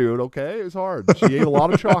hard, dude. Okay, it's hard. She ate a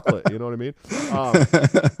lot of chocolate. You know what I mean?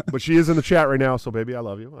 But she is in the chat right now. So, baby, I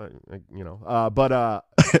love you.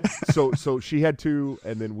 So she had 2,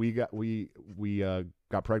 and then we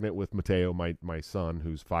got pregnant with Mateo, my son,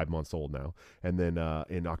 who's 5 months old now. And then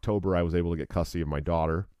in October, I was able to get custody of my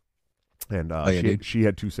daughter, and she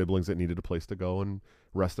had 2 siblings that needed a place to go and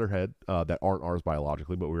rest their head that aren't ours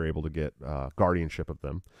biologically, but we were able to get guardianship of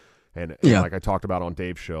them. And like I talked about on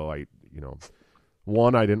Dave's show, I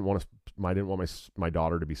didn't want my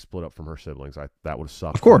daughter to be split up from her siblings. That would have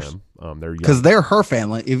sucked. Of course, they're because they're her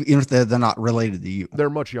family, even if they're not related to you. They're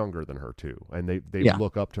much younger than her too, and they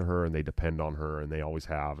look up to her and they depend on her, and they always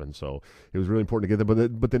have. And so it was really important to get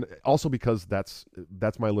them. But then also because that's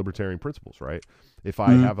my libertarian principles, right? If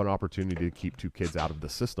I have an opportunity to keep 2 kids out of the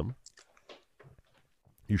system,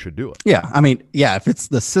 you should do it. Yeah, I mean, if it's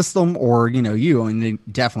the system or you, I mean,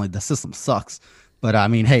 definitely the system sucks. But I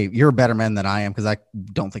mean, hey, you're a better man than I am, because I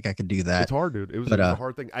don't think I could do that. It's hard, dude. It was a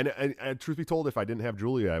hard thing. And truth be told, if I didn't have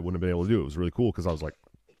Julia, I wouldn't have been able to do it. It was really cool because I was like,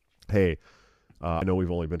 hey, I know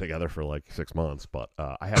we've only been together for like 6 months, but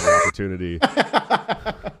I have the opportunity.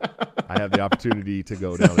 I have the opportunity to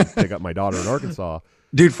go down and pick up my daughter in Arkansas.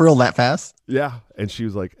 Dude, for real, that fast? Yeah. And she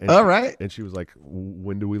was like, all right. And she was like,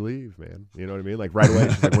 when do we leave, man? You know what I mean? Like right away.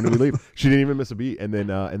 She's like, when do we leave? She didn't even miss a beat. And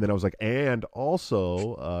then I was like, and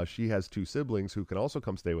also she has 2 siblings who can also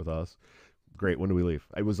come stay with us. Great. When do we leave?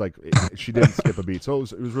 I was like, she didn't skip a beat. So it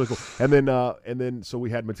was really cool. And then so we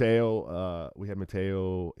had Mateo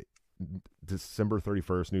December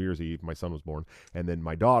 31st, New Year's Eve, my son was born. And then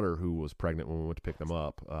my daughter, who was pregnant when we went to pick them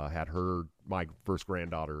up, had my first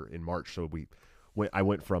granddaughter in March. So I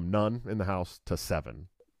went from none in the house to 7.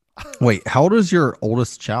 Wait, how old is your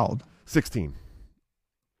oldest child? 16.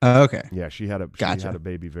 Okay. Yeah, she had a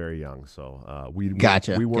baby very young. So we weren't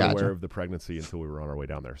aware of the pregnancy until we were on our way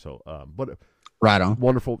down there. So but right on.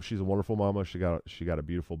 Wonderful. She's a wonderful mama. She got a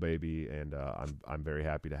beautiful baby, and I'm very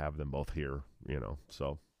happy to have them both here.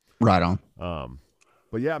 So right on.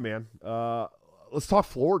 But yeah, man. Let's talk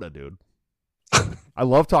Florida, dude. I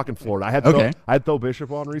love talking Florida. I had Tho Bishop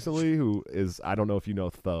on recently, who is, I don't know if you know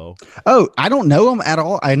Tho. Oh, I don't know him at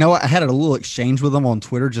all. I know I had a little exchange with him on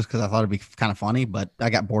Twitter just because I thought it'd be kind of funny, but I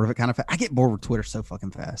got bored of it kind of fast. I get bored with Twitter so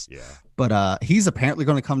fucking fast. Yeah. But he's apparently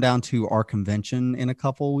going to come down to our convention in a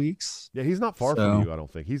couple of weeks. Yeah, he's not far from you, I don't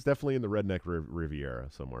think. He's definitely in the Redneck Riviera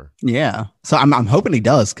somewhere. Yeah. So I'm hoping he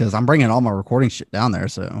does, because I'm bringing all my recording shit down there.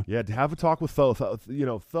 So yeah, to have a talk with Tho.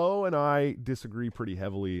 Tho and I disagree pretty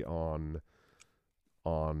heavily on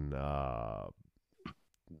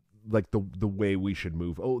like the way we should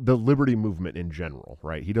move. The liberty movement in general,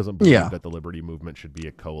 right? He doesn't believe that the liberty movement should be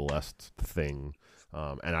a coalesced thing,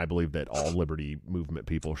 and I believe that all liberty movement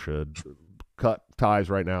people should cut ties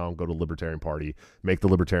right now and go to the Libertarian Party, make the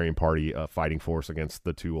Libertarian Party a fighting force against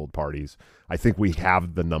the two old parties. I think we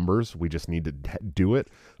have the numbers. We just need to do it.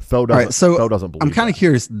 Tho doesn't believe. I'm kind of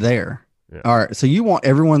curious there. Yeah. All right. So you want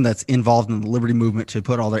everyone that's involved in the liberty movement to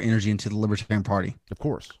put all their energy into the Libertarian Party? Of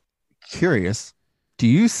course. Curious. Do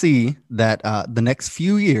you see that the next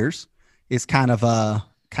few years is kind of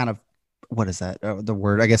what is that? The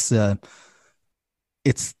word, I guess,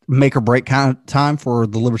 it's make or break kind of time for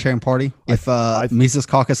the Libertarian Party. If Mises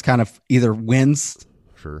Caucus kind of either wins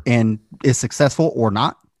and is successful or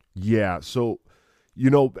not. Yeah. So,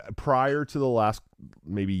 prior to the last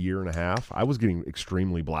maybe year and a half, I was getting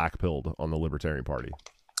extremely black-pilled on the Libertarian Party.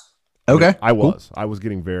 Okay. I was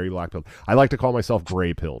getting very black-pilled. I like to call myself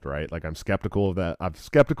gray-pilled, right? Like, I'm skeptical of that. I'm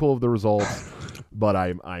skeptical of the results, but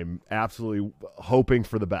I'm absolutely hoping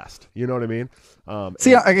for the best. You know what I mean?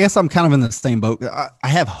 I guess I'm kind of in the same boat. I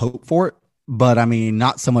have hope for it, but I mean,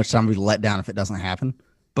 not so much that I'm going to be let down if it doesn't happen.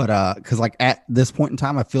 But because like at this point in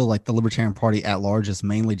time, I feel like the Libertarian Party at large is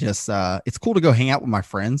mainly just it's cool to go hang out with my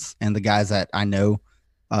friends and the guys that I know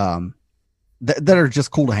that are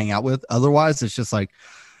just cool to hang out with. Otherwise, it's just like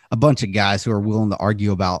a bunch of guys who are willing to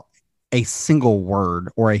argue about a single word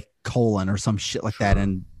or a colon or some shit like that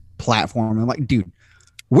in platform. I'm like, dude,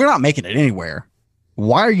 we're not making it anywhere.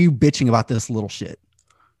 Why are you bitching about this little shit?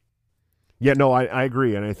 Yeah, no, I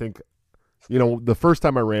agree. And I think, the first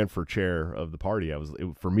time I ran for chair of the party, we're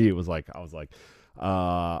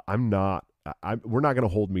not going to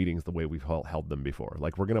hold meetings the way we've held them before.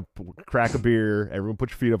 Like, we're going to crack a beer. Everyone put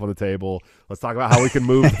your feet up on the table. Let's talk about how we can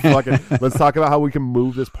move let's talk about how we can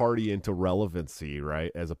move this party into relevancy,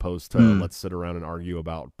 right? As opposed to let's sit around and argue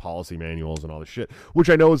about policy manuals and all this shit, which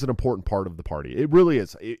I know is an important part of the party. It really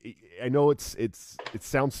is. I know it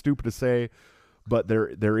sounds stupid to say, but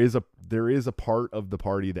there is a part of the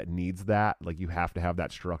party that needs that. Like, you have to have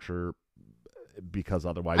that structure, because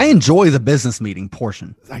otherwise I enjoy the business meeting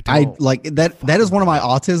portion. I like that. That is one of my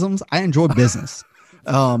autisms. I enjoy business.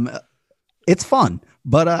 It's fun,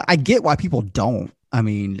 but I get why people don't. I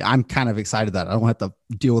mean, I'm kind of excited that I don't have to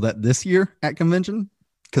deal with that this year at convention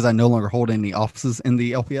because I no longer hold any offices in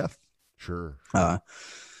the LPF. Sure.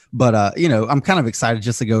 But I'm kind of excited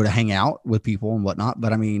just to go to hang out with people and whatnot.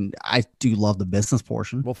 But I mean, I do love the business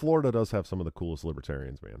portion. Well, Florida does have some of the coolest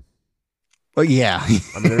libertarians, man. Oh yeah.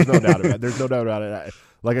 I mean, there's no doubt about it. There's no doubt about it.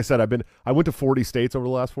 Like I said, I went to 40 states over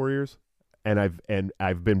the last 4 years, and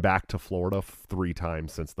I've been back to Florida 3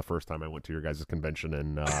 times since the first time I went to your guys' convention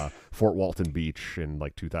in Fort Walton Beach in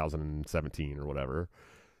like 2017 or whatever.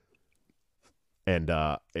 And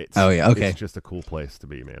it's just a cool place to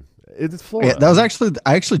be, man. It's Florida. Yeah,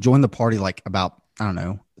 I actually joined the party like about, I don't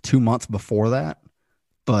know, 2 months before that.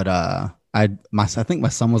 But I think my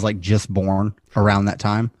son was like just born around that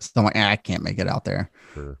time. So I'm like, I can't make it out there.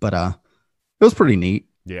 Sure. But it was pretty neat.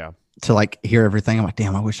 Yeah. To like hear everything. I'm like,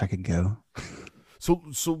 damn, I wish I could go. So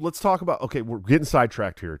let's talk about, okay, we're getting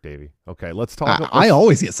sidetracked here, Davey. Okay, let's talk. I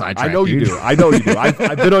always get sidetracked. I know you do. I've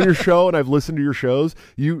been on your show and I've listened to your shows.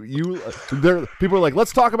 People are like,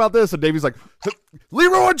 let's talk about this, and Davey's like,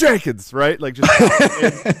 Leroy Jenkins, right? Like, just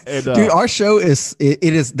dude, our show is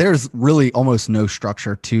there's really almost no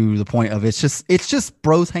structure to the point of it's just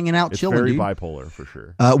bros hanging out, chilling. Very dude. bipolar for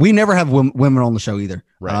sure. We never have women on the show either.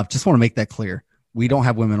 Right. Just want to make that clear. We don't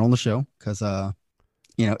have women on the show because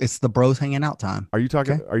it's the bros hanging out time. Are you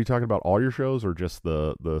talking? Okay? Are you talking about all your shows or just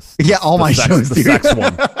the all my sex, shows? The sex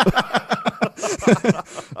one.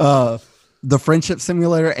 The friendship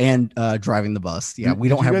simulator and driving the bus. Yeah, we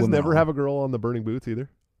don't have. You guys women never on. have a girl on the Burning Boots either.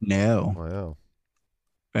 No. Wow.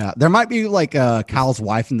 Yeah, there might be like Kyle's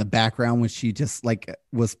wife in the background when she just like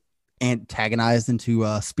was antagonized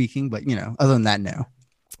into speaking, but other than that, no.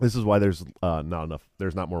 This is why there's not enough.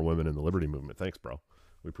 There's not more women in the liberty movement. Thanks, bro.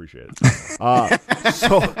 We appreciate it.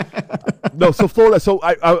 So Florida. So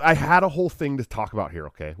I had a whole thing to talk about here.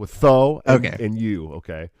 Okay, with Tho and you.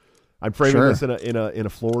 Okay, I'm framing this in a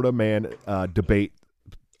Florida man debate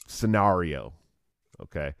scenario.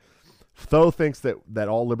 Okay, Tho thinks that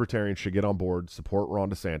all libertarians should get on board, support Ron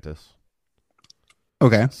DeSantis.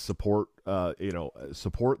 Okay. Support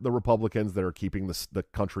support the Republicans that are keeping the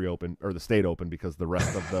country open or the state open because the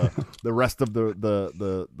rest of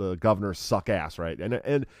the governors suck ass, right?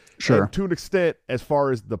 And sure. And to an extent, as far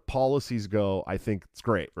as the policies go, I think it's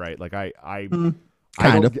great, right? Like I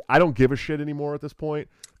don't give a shit anymore at this point.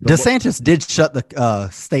 DeSantis did shut the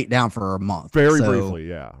state down for a month. Very briefly,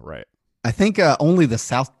 yeah, right. I think only the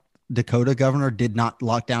South Dakota governor did not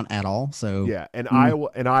lock down at all. So yeah, and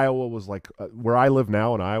Iowa was like where I live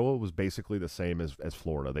now in Iowa was basically the same as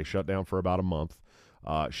Florida. They shut down for about a month.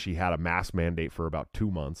 She had a mask mandate for about 2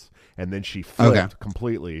 months, and then she flipped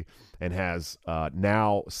completely and has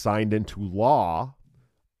now signed into law,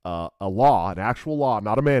 an actual law,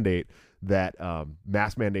 not a mandate, that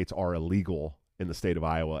mask mandates are illegal in the state of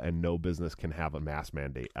Iowa, and no business can have a mask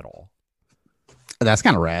mandate at all. That's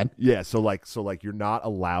kind of rad. Yeah, so you're not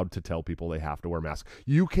allowed to tell people they have to wear masks.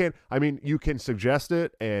 You can suggest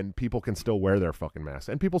it, and people can still wear their fucking masks,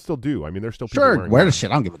 and people still do. I mean, there's still people wearing wear masks. the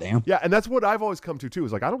shit. I don't give a damn. Yeah, and that's what I've always come to too.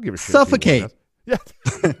 Is like I don't give a shit. Suffocate. Yeah,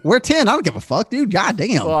 wear 10. I don't give a fuck, dude. God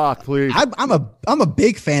damn. Fuck, please. I'm a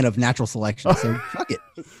big fan of natural selection, so fuck it.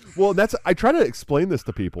 Well, I try to explain this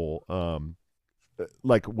to people.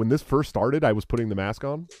 Like when this first started, I was putting the mask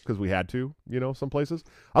on because we had to. Some places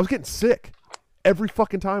I was getting sick. Every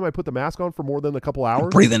fucking time I put the mask on for more than a couple hours.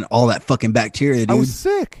 Breathing all that fucking bacteria, dude. I was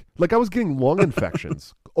sick. Like I was getting lung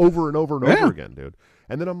infections over and over and over again, dude.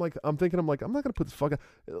 And then I'm thinking, I'm not going to put this fucking...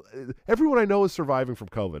 Everyone I know is surviving from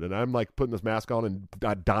COVID, and I'm like putting this mask on and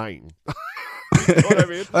dying. You know what I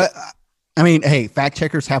mean? I mean, hey, fact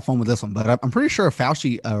checkers have fun with this one, but I'm pretty sure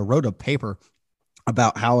Fauci wrote a paper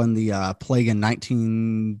about how in the plague in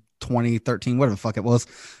 2013, whatever the fuck it was.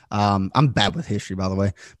 I'm bad with history, by the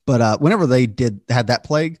way. But whenever they had that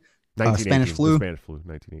plague, Spanish flu. Spanish flu,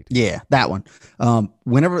 1918. Yeah, that one.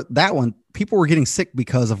 Whenever that one, people were getting sick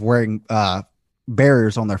because of wearing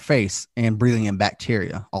barriers on their face and breathing in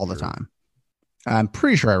bacteria all the time. I'm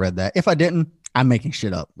pretty sure I read that. If I didn't, I'm making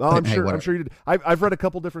shit up. No, I'm sure you did. I've read a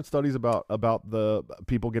couple different studies about the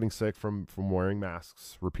people getting sick from wearing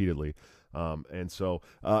masks repeatedly. And so,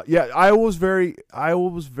 Iowa was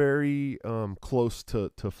very close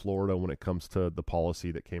to Florida when it comes to the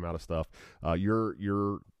policy that came out of stuff.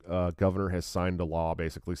 Your governor has signed a law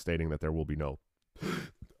basically stating that there will be no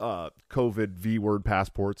COVID V-word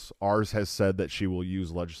passports. Ours has said that she will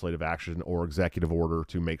use legislative action or executive order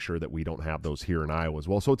to make sure that we don't have those here in Iowa as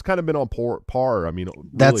well. So it's kind of been on par. I mean,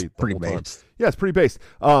 that's really pretty based. Yeah, it's pretty based.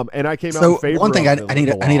 And I came out in favor. One thing I need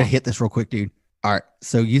to hit this real quick, dude. All right.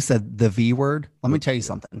 So you said the V word. Let me tell you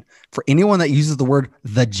something. For anyone that uses the word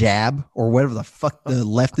the jab or whatever the fuck the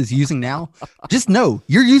left is using now, just know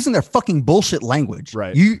you're using their fucking bullshit language.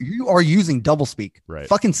 Right. You are using doublespeak. Right.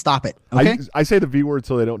 Fucking stop it. Okay. I say the V word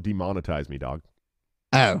so they don't demonetize me, dog.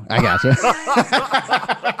 Oh, I gotcha.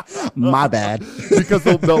 My bad. Because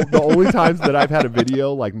the only times that I've had a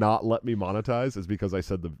video like not let me monetize is because I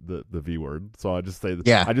said the V word. So I just say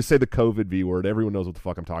I just say the COVID V word. Everyone knows what the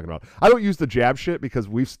fuck I'm talking about. I don't use the jab shit because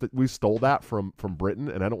we stole that from Britain,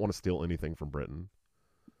 and I don't want to steal anything from Britain.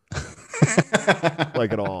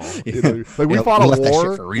 Like at all. Like we fought a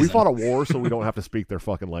war. We fought a war so we don't have to speak their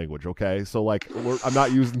fucking language, okay? So like I'm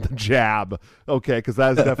not using the jab, okay, because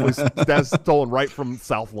that is definitely that's stolen right from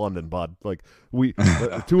South London, bud. Like we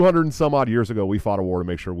 200 and some odd years ago we fought a war to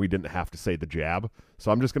make sure we didn't have to say the jab.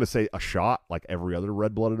 So I'm just gonna say a shot like every other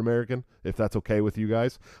red-blooded American, if that's okay with you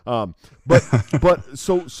guys. But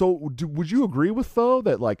would you agree with though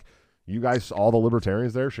that like you guys, all the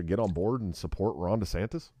libertarians there, should get on board and support Ron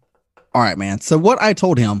DeSantis? All right, man. So what I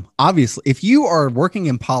told him, obviously, if you are working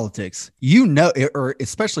in politics, or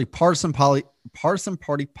especially partisan party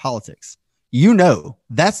politics,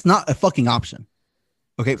 that's not a fucking option.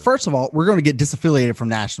 Okay. First of all, we're going to get disaffiliated from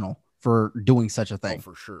National for doing such a thing. Oh,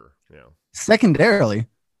 for sure. Yeah. Secondarily,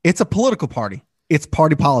 it's a political party. It's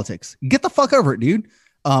party politics. Get the fuck over it, dude.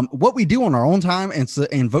 What we do on our own time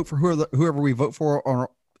and vote for whoever we vote for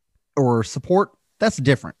or support, that's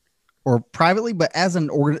different. Or privately, but as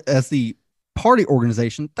the party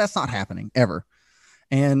organization, that's not happening ever.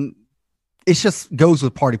 And it just goes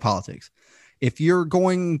with party politics. If you're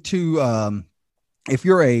going to, if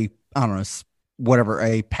you're a, I don't know, whatever,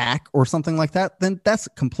 a PAC or something like that, then that's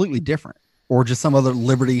completely different. Or just some other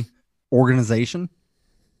liberty organization.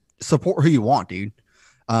 Support who you want, dude.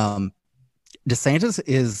 DeSantis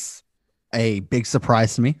is a big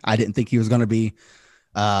surprise to me. I didn't think he was going to be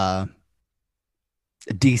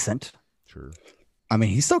decent. Sure. I mean,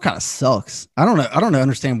 he still kind of sucks. I don't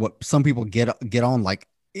understand what some people get on. Like,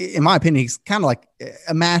 in my opinion, he's kind of like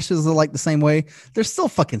MASH is like the same way. They're still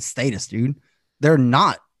fucking status, dude. They're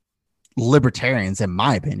not libertarians, in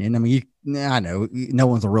my opinion. I mean, I know no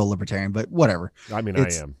one's a real libertarian, but whatever. I mean, I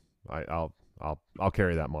am. I'll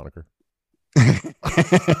carry that moniker.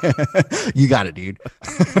 You got it, dude.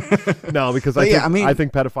 No, because I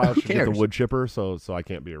think pedophiles should get the wood chipper, so I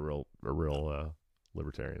can't be a real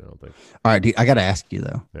libertarian, I don't think. All right, dude, I got to ask you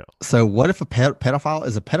though. Yeah. So what if a pedophile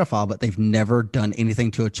is a pedophile, but they've never done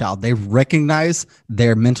anything to a child? They recognize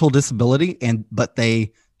their mental disability, but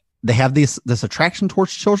they have this attraction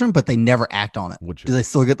towards children, but they never act on it. Do they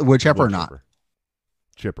still get the wood chipper or not?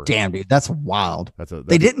 Chipper. Damn, dude, that's wild.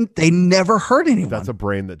 They never hurt anyone. That's a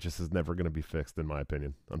brain that just is never going to be fixed, in my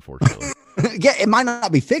opinion, unfortunately. Yeah, it might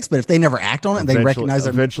not be fixed, but if they never act on it, they recognize it.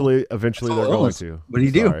 Eventually they're going to. What do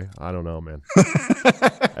you do? I don't know, man.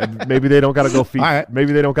 And maybe they don't got to go feet. Right.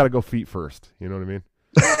 Maybe they don't got to go feet first. You know what I mean?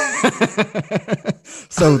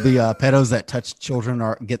 So the pedos that touch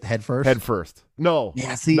children get head first. Head first. No.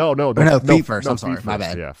 Yeah. See. No. Feet first. I'm sorry. My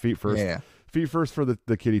bad. Yeah. Feet first. Yeah. Feet first for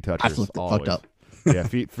the kitty touchers. I fucked up. Yeah.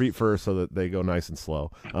 Feet first so that they go nice and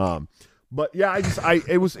slow. But yeah,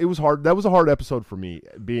 it was hard. That was a hard episode for me,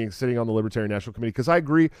 sitting on the Libertarian National Committee, because I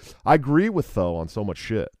agree with Tho on so much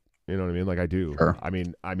shit. You know what I mean? Like, I do. Sure. I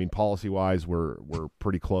mean, policy wise, we're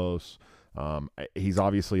pretty close. He's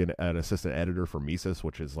obviously an assistant editor for Mises,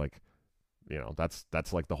 which is like, you know,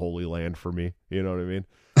 that's like the holy land for me. You know what I mean?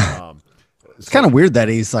 It's kind of weird that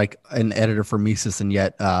he's like an editor for Mises and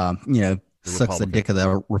yet, sucks the dick of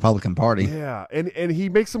the Republican Party. Yeah, and he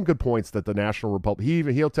makes some good points that the National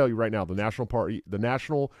Republican. He'll tell you right now, the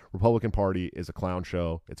National Republican Party is a clown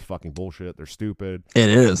show. It's fucking bullshit. They're stupid. It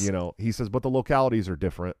is. You know, he says, but the localities are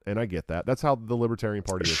different, and I get that. That's how the Libertarian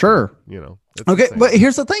Party is. Sure. You know. Okay, but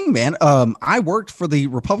here's the thing, man. I worked for the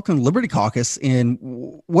Republican Liberty Caucus in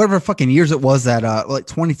whatever fucking years it was that like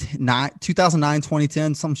 2009,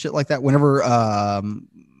 2010, some shit like that. Whenever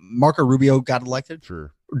Marco Rubio got elected.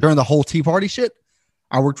 Sure. During the whole Tea Party shit,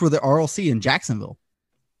 I worked for the RLC in Jacksonville.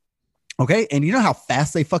 Okay, and you know how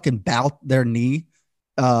fast they fucking bowed their knee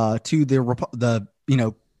to the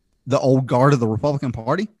old guard of the Republican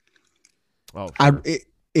Party. Oh, sure.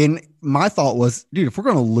 And my thought was, dude, if we're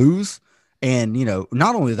gonna lose, and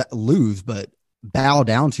not only that lose, but bow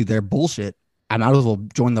down to their bullshit, I might as well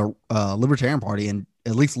join the Libertarian Party and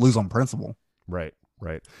at least lose on principle. Right.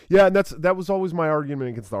 Yeah, and that was always my argument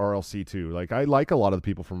against the RLC too. Like, I like a lot of the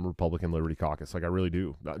people from Republican Liberty Caucus. Like, I really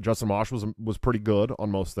do. Justin Mosh was pretty good on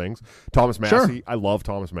most things. Thomas Massey, sure. I love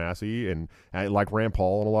Thomas Massey, and I like Rand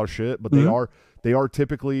Paul and a lot of shit. But they are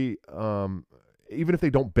typically, even if they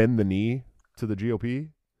don't bend the knee to the GOP,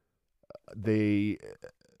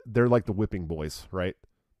 they're like the whipping boys, right?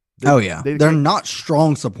 They're not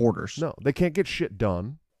strong supporters. No, they can't get shit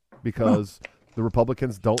done because. No. The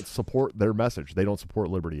Republicans don't support their message. They don't support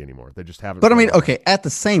liberty anymore. They just haven't. But I mean, okay, at the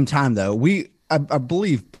same time, though, I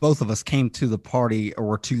believe both of us came to the party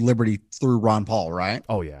or to liberty through Ron Paul, right?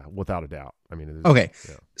 Oh, yeah, without a doubt. I mean, it is, okay.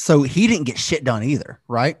 Yeah. So he didn't get shit done either,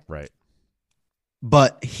 right? Right.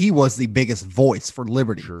 But he was the biggest voice for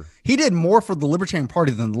liberty. Sure. He did more for the Libertarian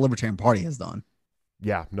Party than the Libertarian Party has done.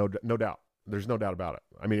 Yeah, no doubt. There's no doubt about it.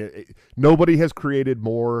 I mean, nobody has created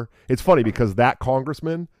more. It's funny because that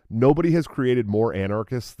congressman, nobody has created more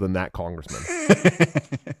anarchists than that congressman.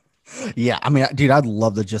 Yeah. I mean, dude, I'd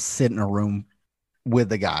love to just sit in a room with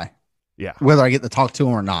the guy. Yeah. Whether I get to talk to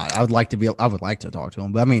him or not, I would like to talk to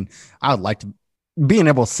him. But I mean, I would like to being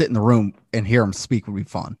able to sit in the room and hear him speak would be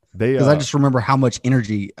fun. Because I just remember how much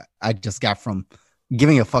energy I just got from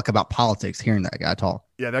giving a fuck about politics, hearing that guy talk.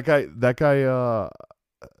 Yeah.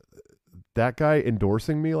 That guy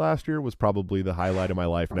endorsing me last year was probably the highlight of my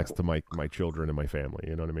life next to my children and my family.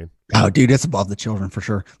 You know what I mean? Oh, dude, it's above the children for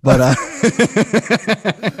sure. But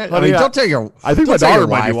don't tell your. I think my daughter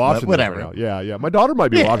might be watching whatever. This right now. Yeah. My daughter might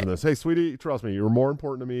be watching this. Hey, sweetie, trust me, you were more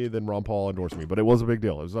important to me than Ron Paul endorsing me. But it was a big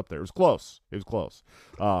deal. It was up there. It was close.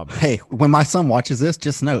 Hey, when my son watches this,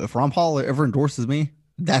 just know if Ron Paul ever endorses me,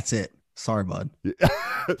 that's it. Sorry, bud.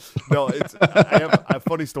 No, I have a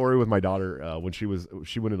funny story with my daughter. When she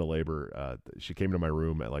went into labor, she came to my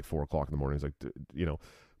room at like 4:00 in the morning. It's like,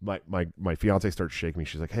 my fiance starts shaking me.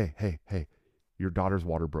 She's like, hey, your daughter's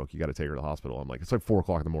water broke. You got to take her to the hospital. I'm like, it's like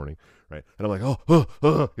 4:00 in the morning, right? And I'm like,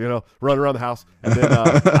 run around the house. And then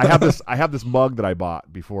I have this mug that I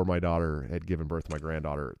bought before my daughter had given birth to my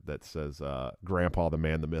granddaughter that says, "Grandpa, the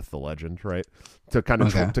man, the myth, the legend," right? To kind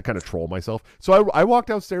of troll myself. So I walked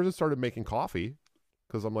downstairs and started making coffee.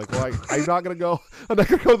 Because I'm like, well, I'm not gonna go to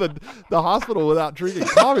the hospital without drinking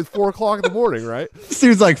coffee. It's 4:00 in the morning, right?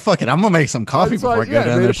 Dude's like, fuck it, I'm gonna make some coffee before I go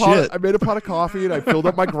down this shit. I made a pot of coffee and I filled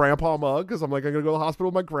up my grandpa mug because I'm like, I'm gonna go to the hospital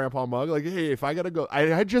with my grandpa mug. Like, hey, if I gotta go, I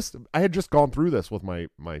had just gone through this with my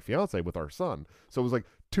fiance with our son, so it was like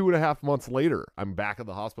 2.5 months later, I'm back at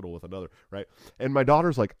the hospital with another, right? And my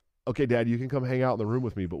daughter's like, okay, Dad, you can come hang out in the room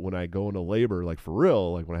with me, but when I go into labor, like for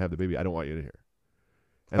real, like when I have the baby, I don't want you in here.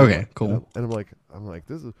 And okay, cool. And I'm like,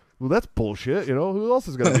 that's bullshit. Who else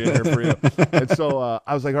is going to be in here for you? And so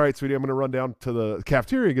I was like, all right, sweetie, I'm going to run down to the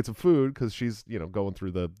cafeteria and get some food because she's, going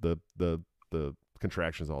through the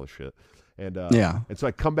contractions, all this shit. And and so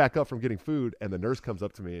I come back up from getting food, and the nurse comes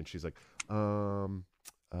up to me and she's like,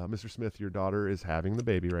 Mr. Smith, your daughter is having the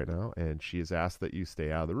baby right now, and she has asked that you stay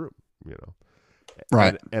out of the room.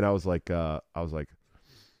 Right. And I was like,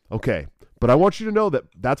 okay, but I want you to know that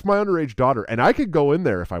that's my underage daughter, and I could go in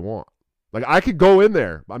there if I want. Like, I could go in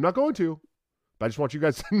there. I'm not going to, but I just want you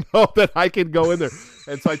guys to know that I can go in there.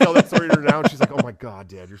 And so I tell that story to her now, and she's like, oh my God,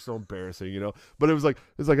 Dad, you're so embarrassing, But it was like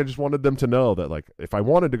I just wanted them to know that, like, if I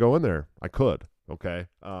wanted to go in there, I could. Okay.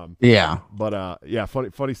 Yeah. But yeah,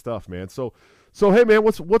 funny stuff, man. So hey, man,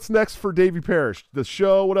 what's next for Davey Parrish? The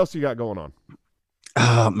show. What else you got going on?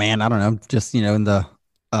 Oh man, I don't know. Just in the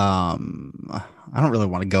I don't really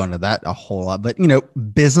want to go into that a whole lot, but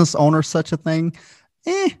business owner, such a thing.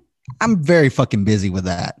 I'm very fucking busy with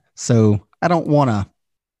that. So I don't want to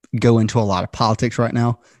go into a lot of politics right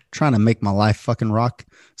now, trying to make my life fucking rock.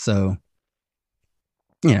 So,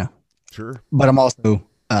 Sure. But I'm also,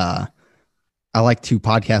 I like to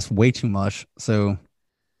podcast way too much. So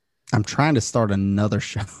I'm trying to start another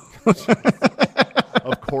show.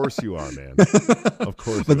 Of course you are, man. Of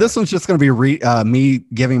course. But this one's just going to be me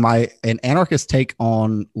giving an anarchist take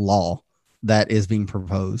on law that is being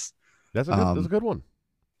proposed. That's a good one.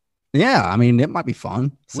 Yeah, I mean, it might be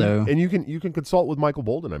fun. So, and you can consult with Michael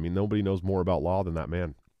Bolden. I mean, nobody knows more about law than that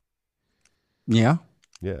man. Yeah.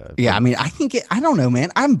 I mean, I don't know,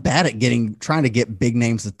 man. I'm bad at trying to get big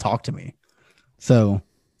names to talk to me. So,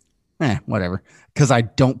 whatever. Because I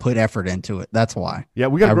don't put effort into it. That's why. Yeah,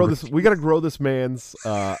 we gotta grow this. We gotta grow this man's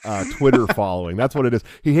Twitter following. That's what it is.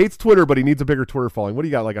 He hates Twitter, but he needs a bigger Twitter following. What do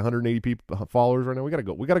you got? Like 180 people followers right now. We gotta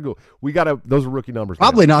go. Those are rookie numbers.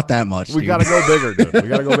 Probably not that much. We gotta go bigger, dude. We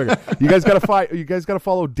gotta go bigger. You guys gotta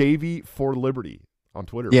follow Davey for Liberty on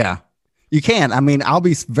Twitter. Yeah, you can. I mean, I'll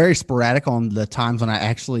be very sporadic on the times when I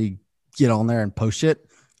actually get on there and post shit.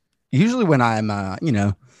 Usually when I'm,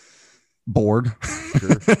 bored.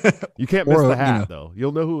 Sure. You can't miss the hat though.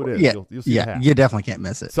 You'll know who it is. Yeah, you'll see the hat. You definitely can't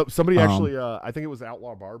miss it. So somebody actually, I think it was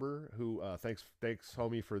Outlaw Barber who thanks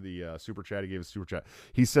homie for the super chat. He gave us super chat.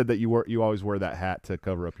 He said that you always wear that hat to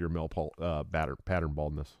cover up your male pattern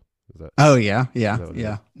baldness. Is that? Oh yeah.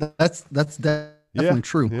 That's definitely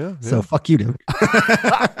true. Yeah. So fuck you, dude.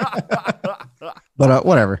 But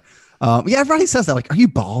whatever. Everybody says that. Like, are you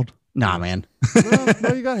bald? Nah, man.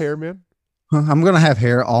 No, you got hair, man. I'm going to have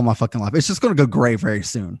hair all my fucking life. It's just going to go gray very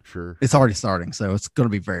soon. Sure. It's already starting, so it's going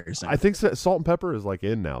to be very soon. I think salt and pepper is like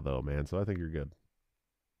in now, though, man. So I think you're good.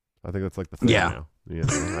 I think that's like the thing now. I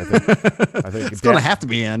think it's going to have to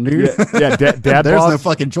be in, dude. Yeah, dad There's bods, no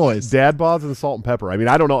fucking choice. Dad bods and salt and pepper. I mean,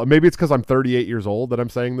 I don't know. Maybe it's because I'm 38 years old that I'm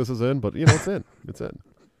saying this is in, but, it's in. It's in.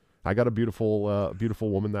 I got a beautiful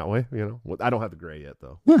woman that way, I don't have the gray yet,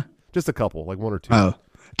 though. Yeah. Just a couple, like one or two. Oh,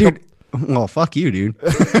 dude. Well, fuck you, dude.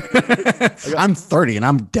 I'm 30 and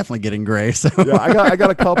I'm definitely getting gray. So yeah, I got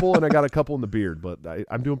a couple and I got a couple in the beard, but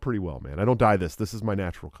I'm doing pretty well, man. I don't dye this. This is my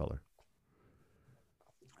natural color.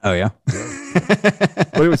 Oh yeah.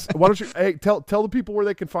 But anyways, why don't you tell the people where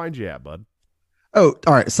they can find you at, bud? Oh,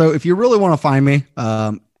 all right. So if you really want to find me,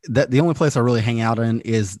 that the only place I really hang out in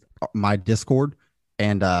is my Discord,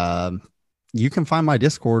 and you can find my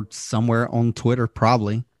Discord somewhere on Twitter,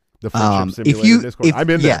 probably. The Friendship Simulator Discord. I'm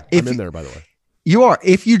in there. I'm in there, by the way. You are.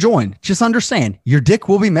 If you join, just understand your dick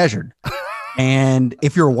will be measured. And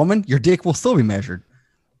if you're a woman, your dick will still be measured.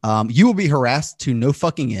 You will be harassed to no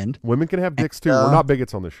fucking end. Women can have dicks too. We're not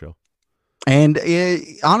bigots on this show. And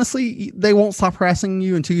honestly, they won't stop harassing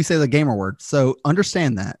you until you say the gamer word. So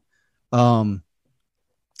understand that. Yeah,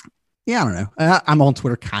 I don't know. I'm on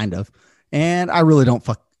Twitter, kind of. And I really don't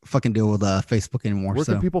fucking deal with Facebook anymore. Where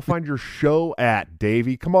so. can people find your show at,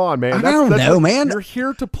 Davey? Come on, man. I don't know, man. You're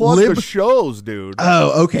here to plug the shows, dude.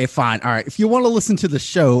 Oh, okay, fine. All right. If you want to listen to the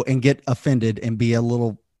show and get offended and be a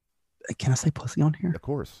little, can I say pussy on here? Of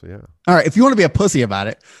course, yeah. All right. If you want to be a pussy about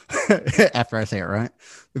it, after I say it right,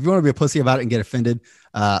 if you want to be a pussy about it and get offended,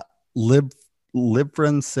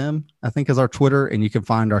 Libfriend Sim, I think, is our Twitter, and you can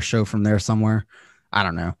find our show from there somewhere. I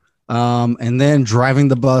don't know. And then Driving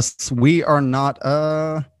the Bus. We are not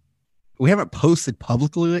we haven't posted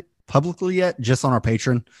publicly yet, just on our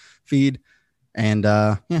Patreon feed. And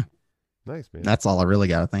yeah. Nice, man. That's all I really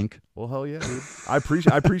got to think. Well, hell yeah, dude. I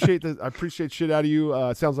appreciate shit out of you.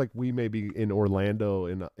 It sounds like we may be in Orlando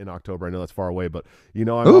in October. I know that's far away, but you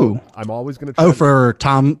know, I'm always going to try. Oh, for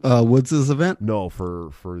Tom Woods' event? No,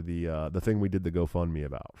 for the thing we did the GoFundMe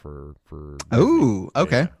about for Oh,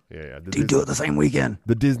 okay. Yeah. Dude, do it the same weekend.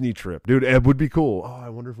 The Disney trip, dude. It would be cool. Oh, I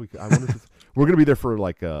wonder if we're going to be there for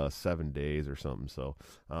like 7 days or something. So,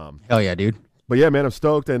 hell yeah, dude. But yeah, man, I'm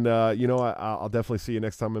stoked, and you know, I'll definitely see you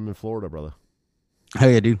next time I'm in Florida, brother. Hell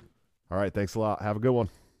yeah, dude. All right, thanks a lot. Have a good one.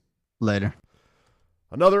 Later.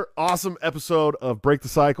 Another awesome episode of Break the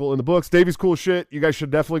Cycle in the books. Davey's cool shit. You guys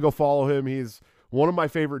should definitely go follow him. He's one of my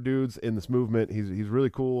favorite dudes in this movement. He's really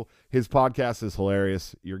cool. His podcast is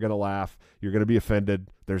hilarious. You're gonna laugh. You're gonna be offended.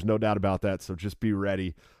 There's no doubt about that. So just be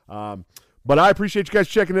ready. But I appreciate you guys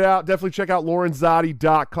checking it out. Definitely check out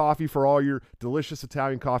lorenzotti.coffee for all your delicious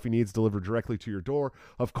Italian coffee needs delivered directly to your door.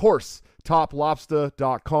 Of course,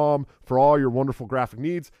 toplobster.com for all your wonderful graphic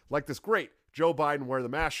needs, like this great Joe Biden Wear the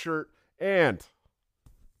Mask shirt and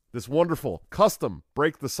this wonderful custom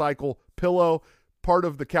Break the Cycle pillow, part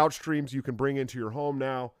of the couch streams you can bring into your home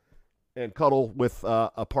now and cuddle with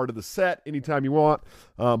a part of the set anytime you want.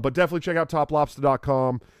 But definitely check out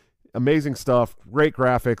toplobster.com. Amazing stuff. Great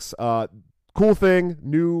graphics. Cool thing,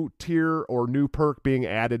 new tier or new perk being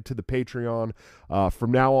added to the Patreon.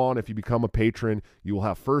 From now on, if you become a patron, you will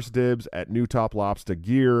have first dibs at new Top Lobster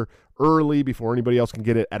gear early before anybody else can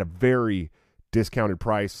get it at a very discounted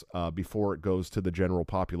price before it goes to the general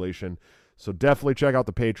population. So definitely check out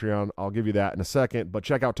the Patreon. I'll give you that in a second, but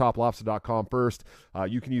check out toplobster.com first.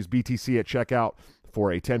 You can use BTC at checkout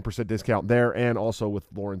for a 10% discount there, and also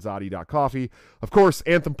with lorenzotti.coffee. Of course,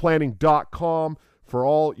 anthemplanning.com for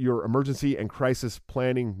all your emergency and crisis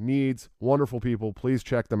planning needs. Wonderful people. Please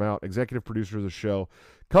check them out. Executive producer of the show.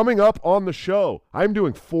 Coming up on the show, I'm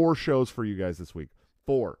doing 4 shows for you guys this week.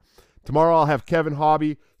 4. Tomorrow I'll have Kevin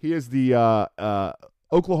Hobby. He is the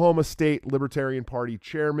Oklahoma State Libertarian Party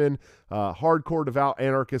chairman, hardcore devout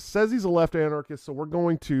anarchist, says he's a left anarchist, so we're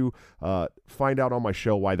going to find out on my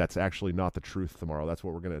show why that's actually not the truth tomorrow. That's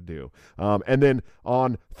what we're going to do. And then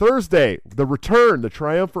on Thursday, the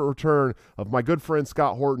triumphant return of my good friend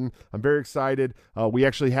Scott Horton. I'm very excited. We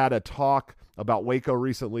actually had a talk about Waco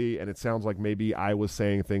recently, and it sounds like maybe I was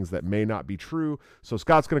saying things that may not be true. So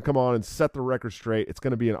Scott's going to come on and set the record straight. It's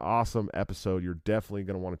going to be an awesome episode. You're definitely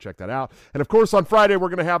going to want to check that out. And of course, on Friday, we're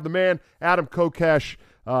going to have the man, Adam Kokesh.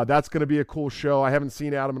 That's going to be a cool show. I haven't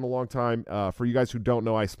seen Adam in a long time. For you guys who don't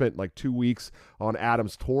know, I spent like 2 weeks on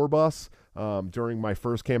Adam's tour bus during my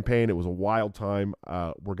first campaign. It was a wild time.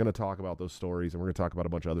 We're going to talk about those stories, and we're going to talk about a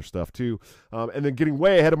bunch of other stuff too. And then getting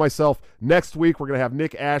way ahead of myself, next week we're going to have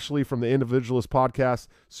Nick Ashley from the Individualist podcast.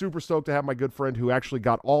 Super stoked to have my good friend who actually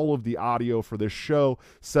got all of the audio for this show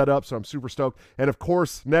set up, so I'm super stoked. And of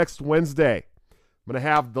course, next Wednesday, I'm going to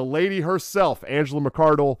have the lady herself, Angela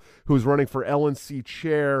McArdle, who's running for LNC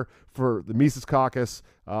chair for the Mises Caucus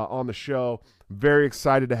on the show. Very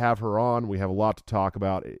excited to have her on. We have a lot to talk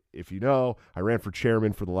about. If you know, I ran for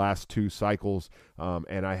chairman for the last 2 cycles,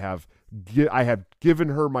 and I have given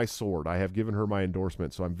her my sword. I have given her my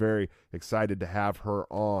endorsement, so I'm very excited to have her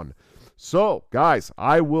on. So, guys,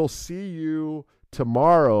 I will see you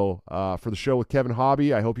tomorrow for the show with Kevin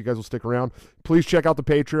Hobby. I hope you guys will stick around. Please check out the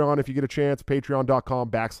Patreon if you get a chance.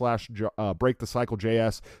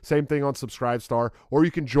 Patreon.com/BreakTheCycleJS. Same thing on Subscribestar. Or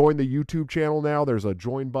you can join the YouTube channel now. There's a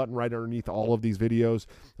join button right underneath all of these videos.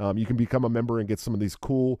 You can become a member and get some of these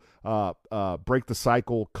cool Break the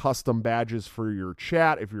Cycle custom badges for your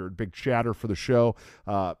chat if you're a big chatter for the show.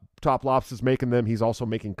 Top Lops is making them. He's also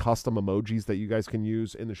making custom emojis that you guys can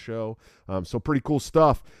use in the show. So pretty cool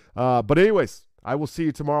stuff. But anyways, I will see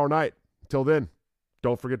you tomorrow night. Till then,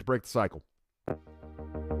 don't forget to break the cycle. Due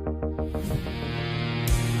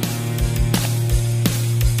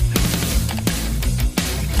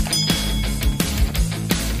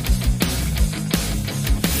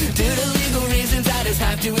to legal reasons, I just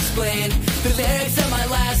have to explain. The lyrics of my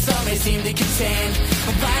last song may seem to contain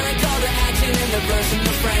a violent call to action in the verse and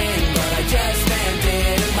refrain, but I just landed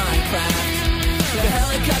in Minecraft. The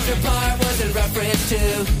helicopter chapter part was in reference to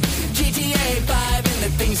GTA 5 and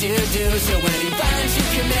the things you do. So any violence you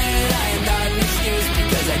commit, I am not an excuse,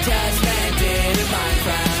 because I just meant it in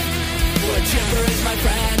Minecraft. Well, Chipper is my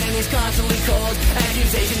friend and he's constantly cold.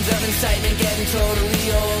 Accusations of incitement getting totally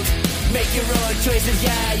old. Make your own choices,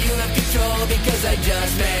 yeah, you have control, because I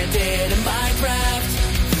just meant it in Minecraft.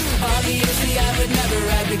 Obviously I would never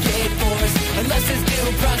advocate force, unless there's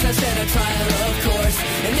due process and a trial, of course.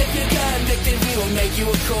 And if you're convicted, we will make you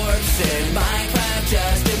a corpse in Minecraft,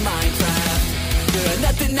 just in Minecraft.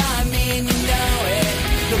 Nothing I mean, you know it.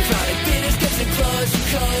 No chronic bitters gets it close to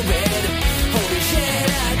COVID.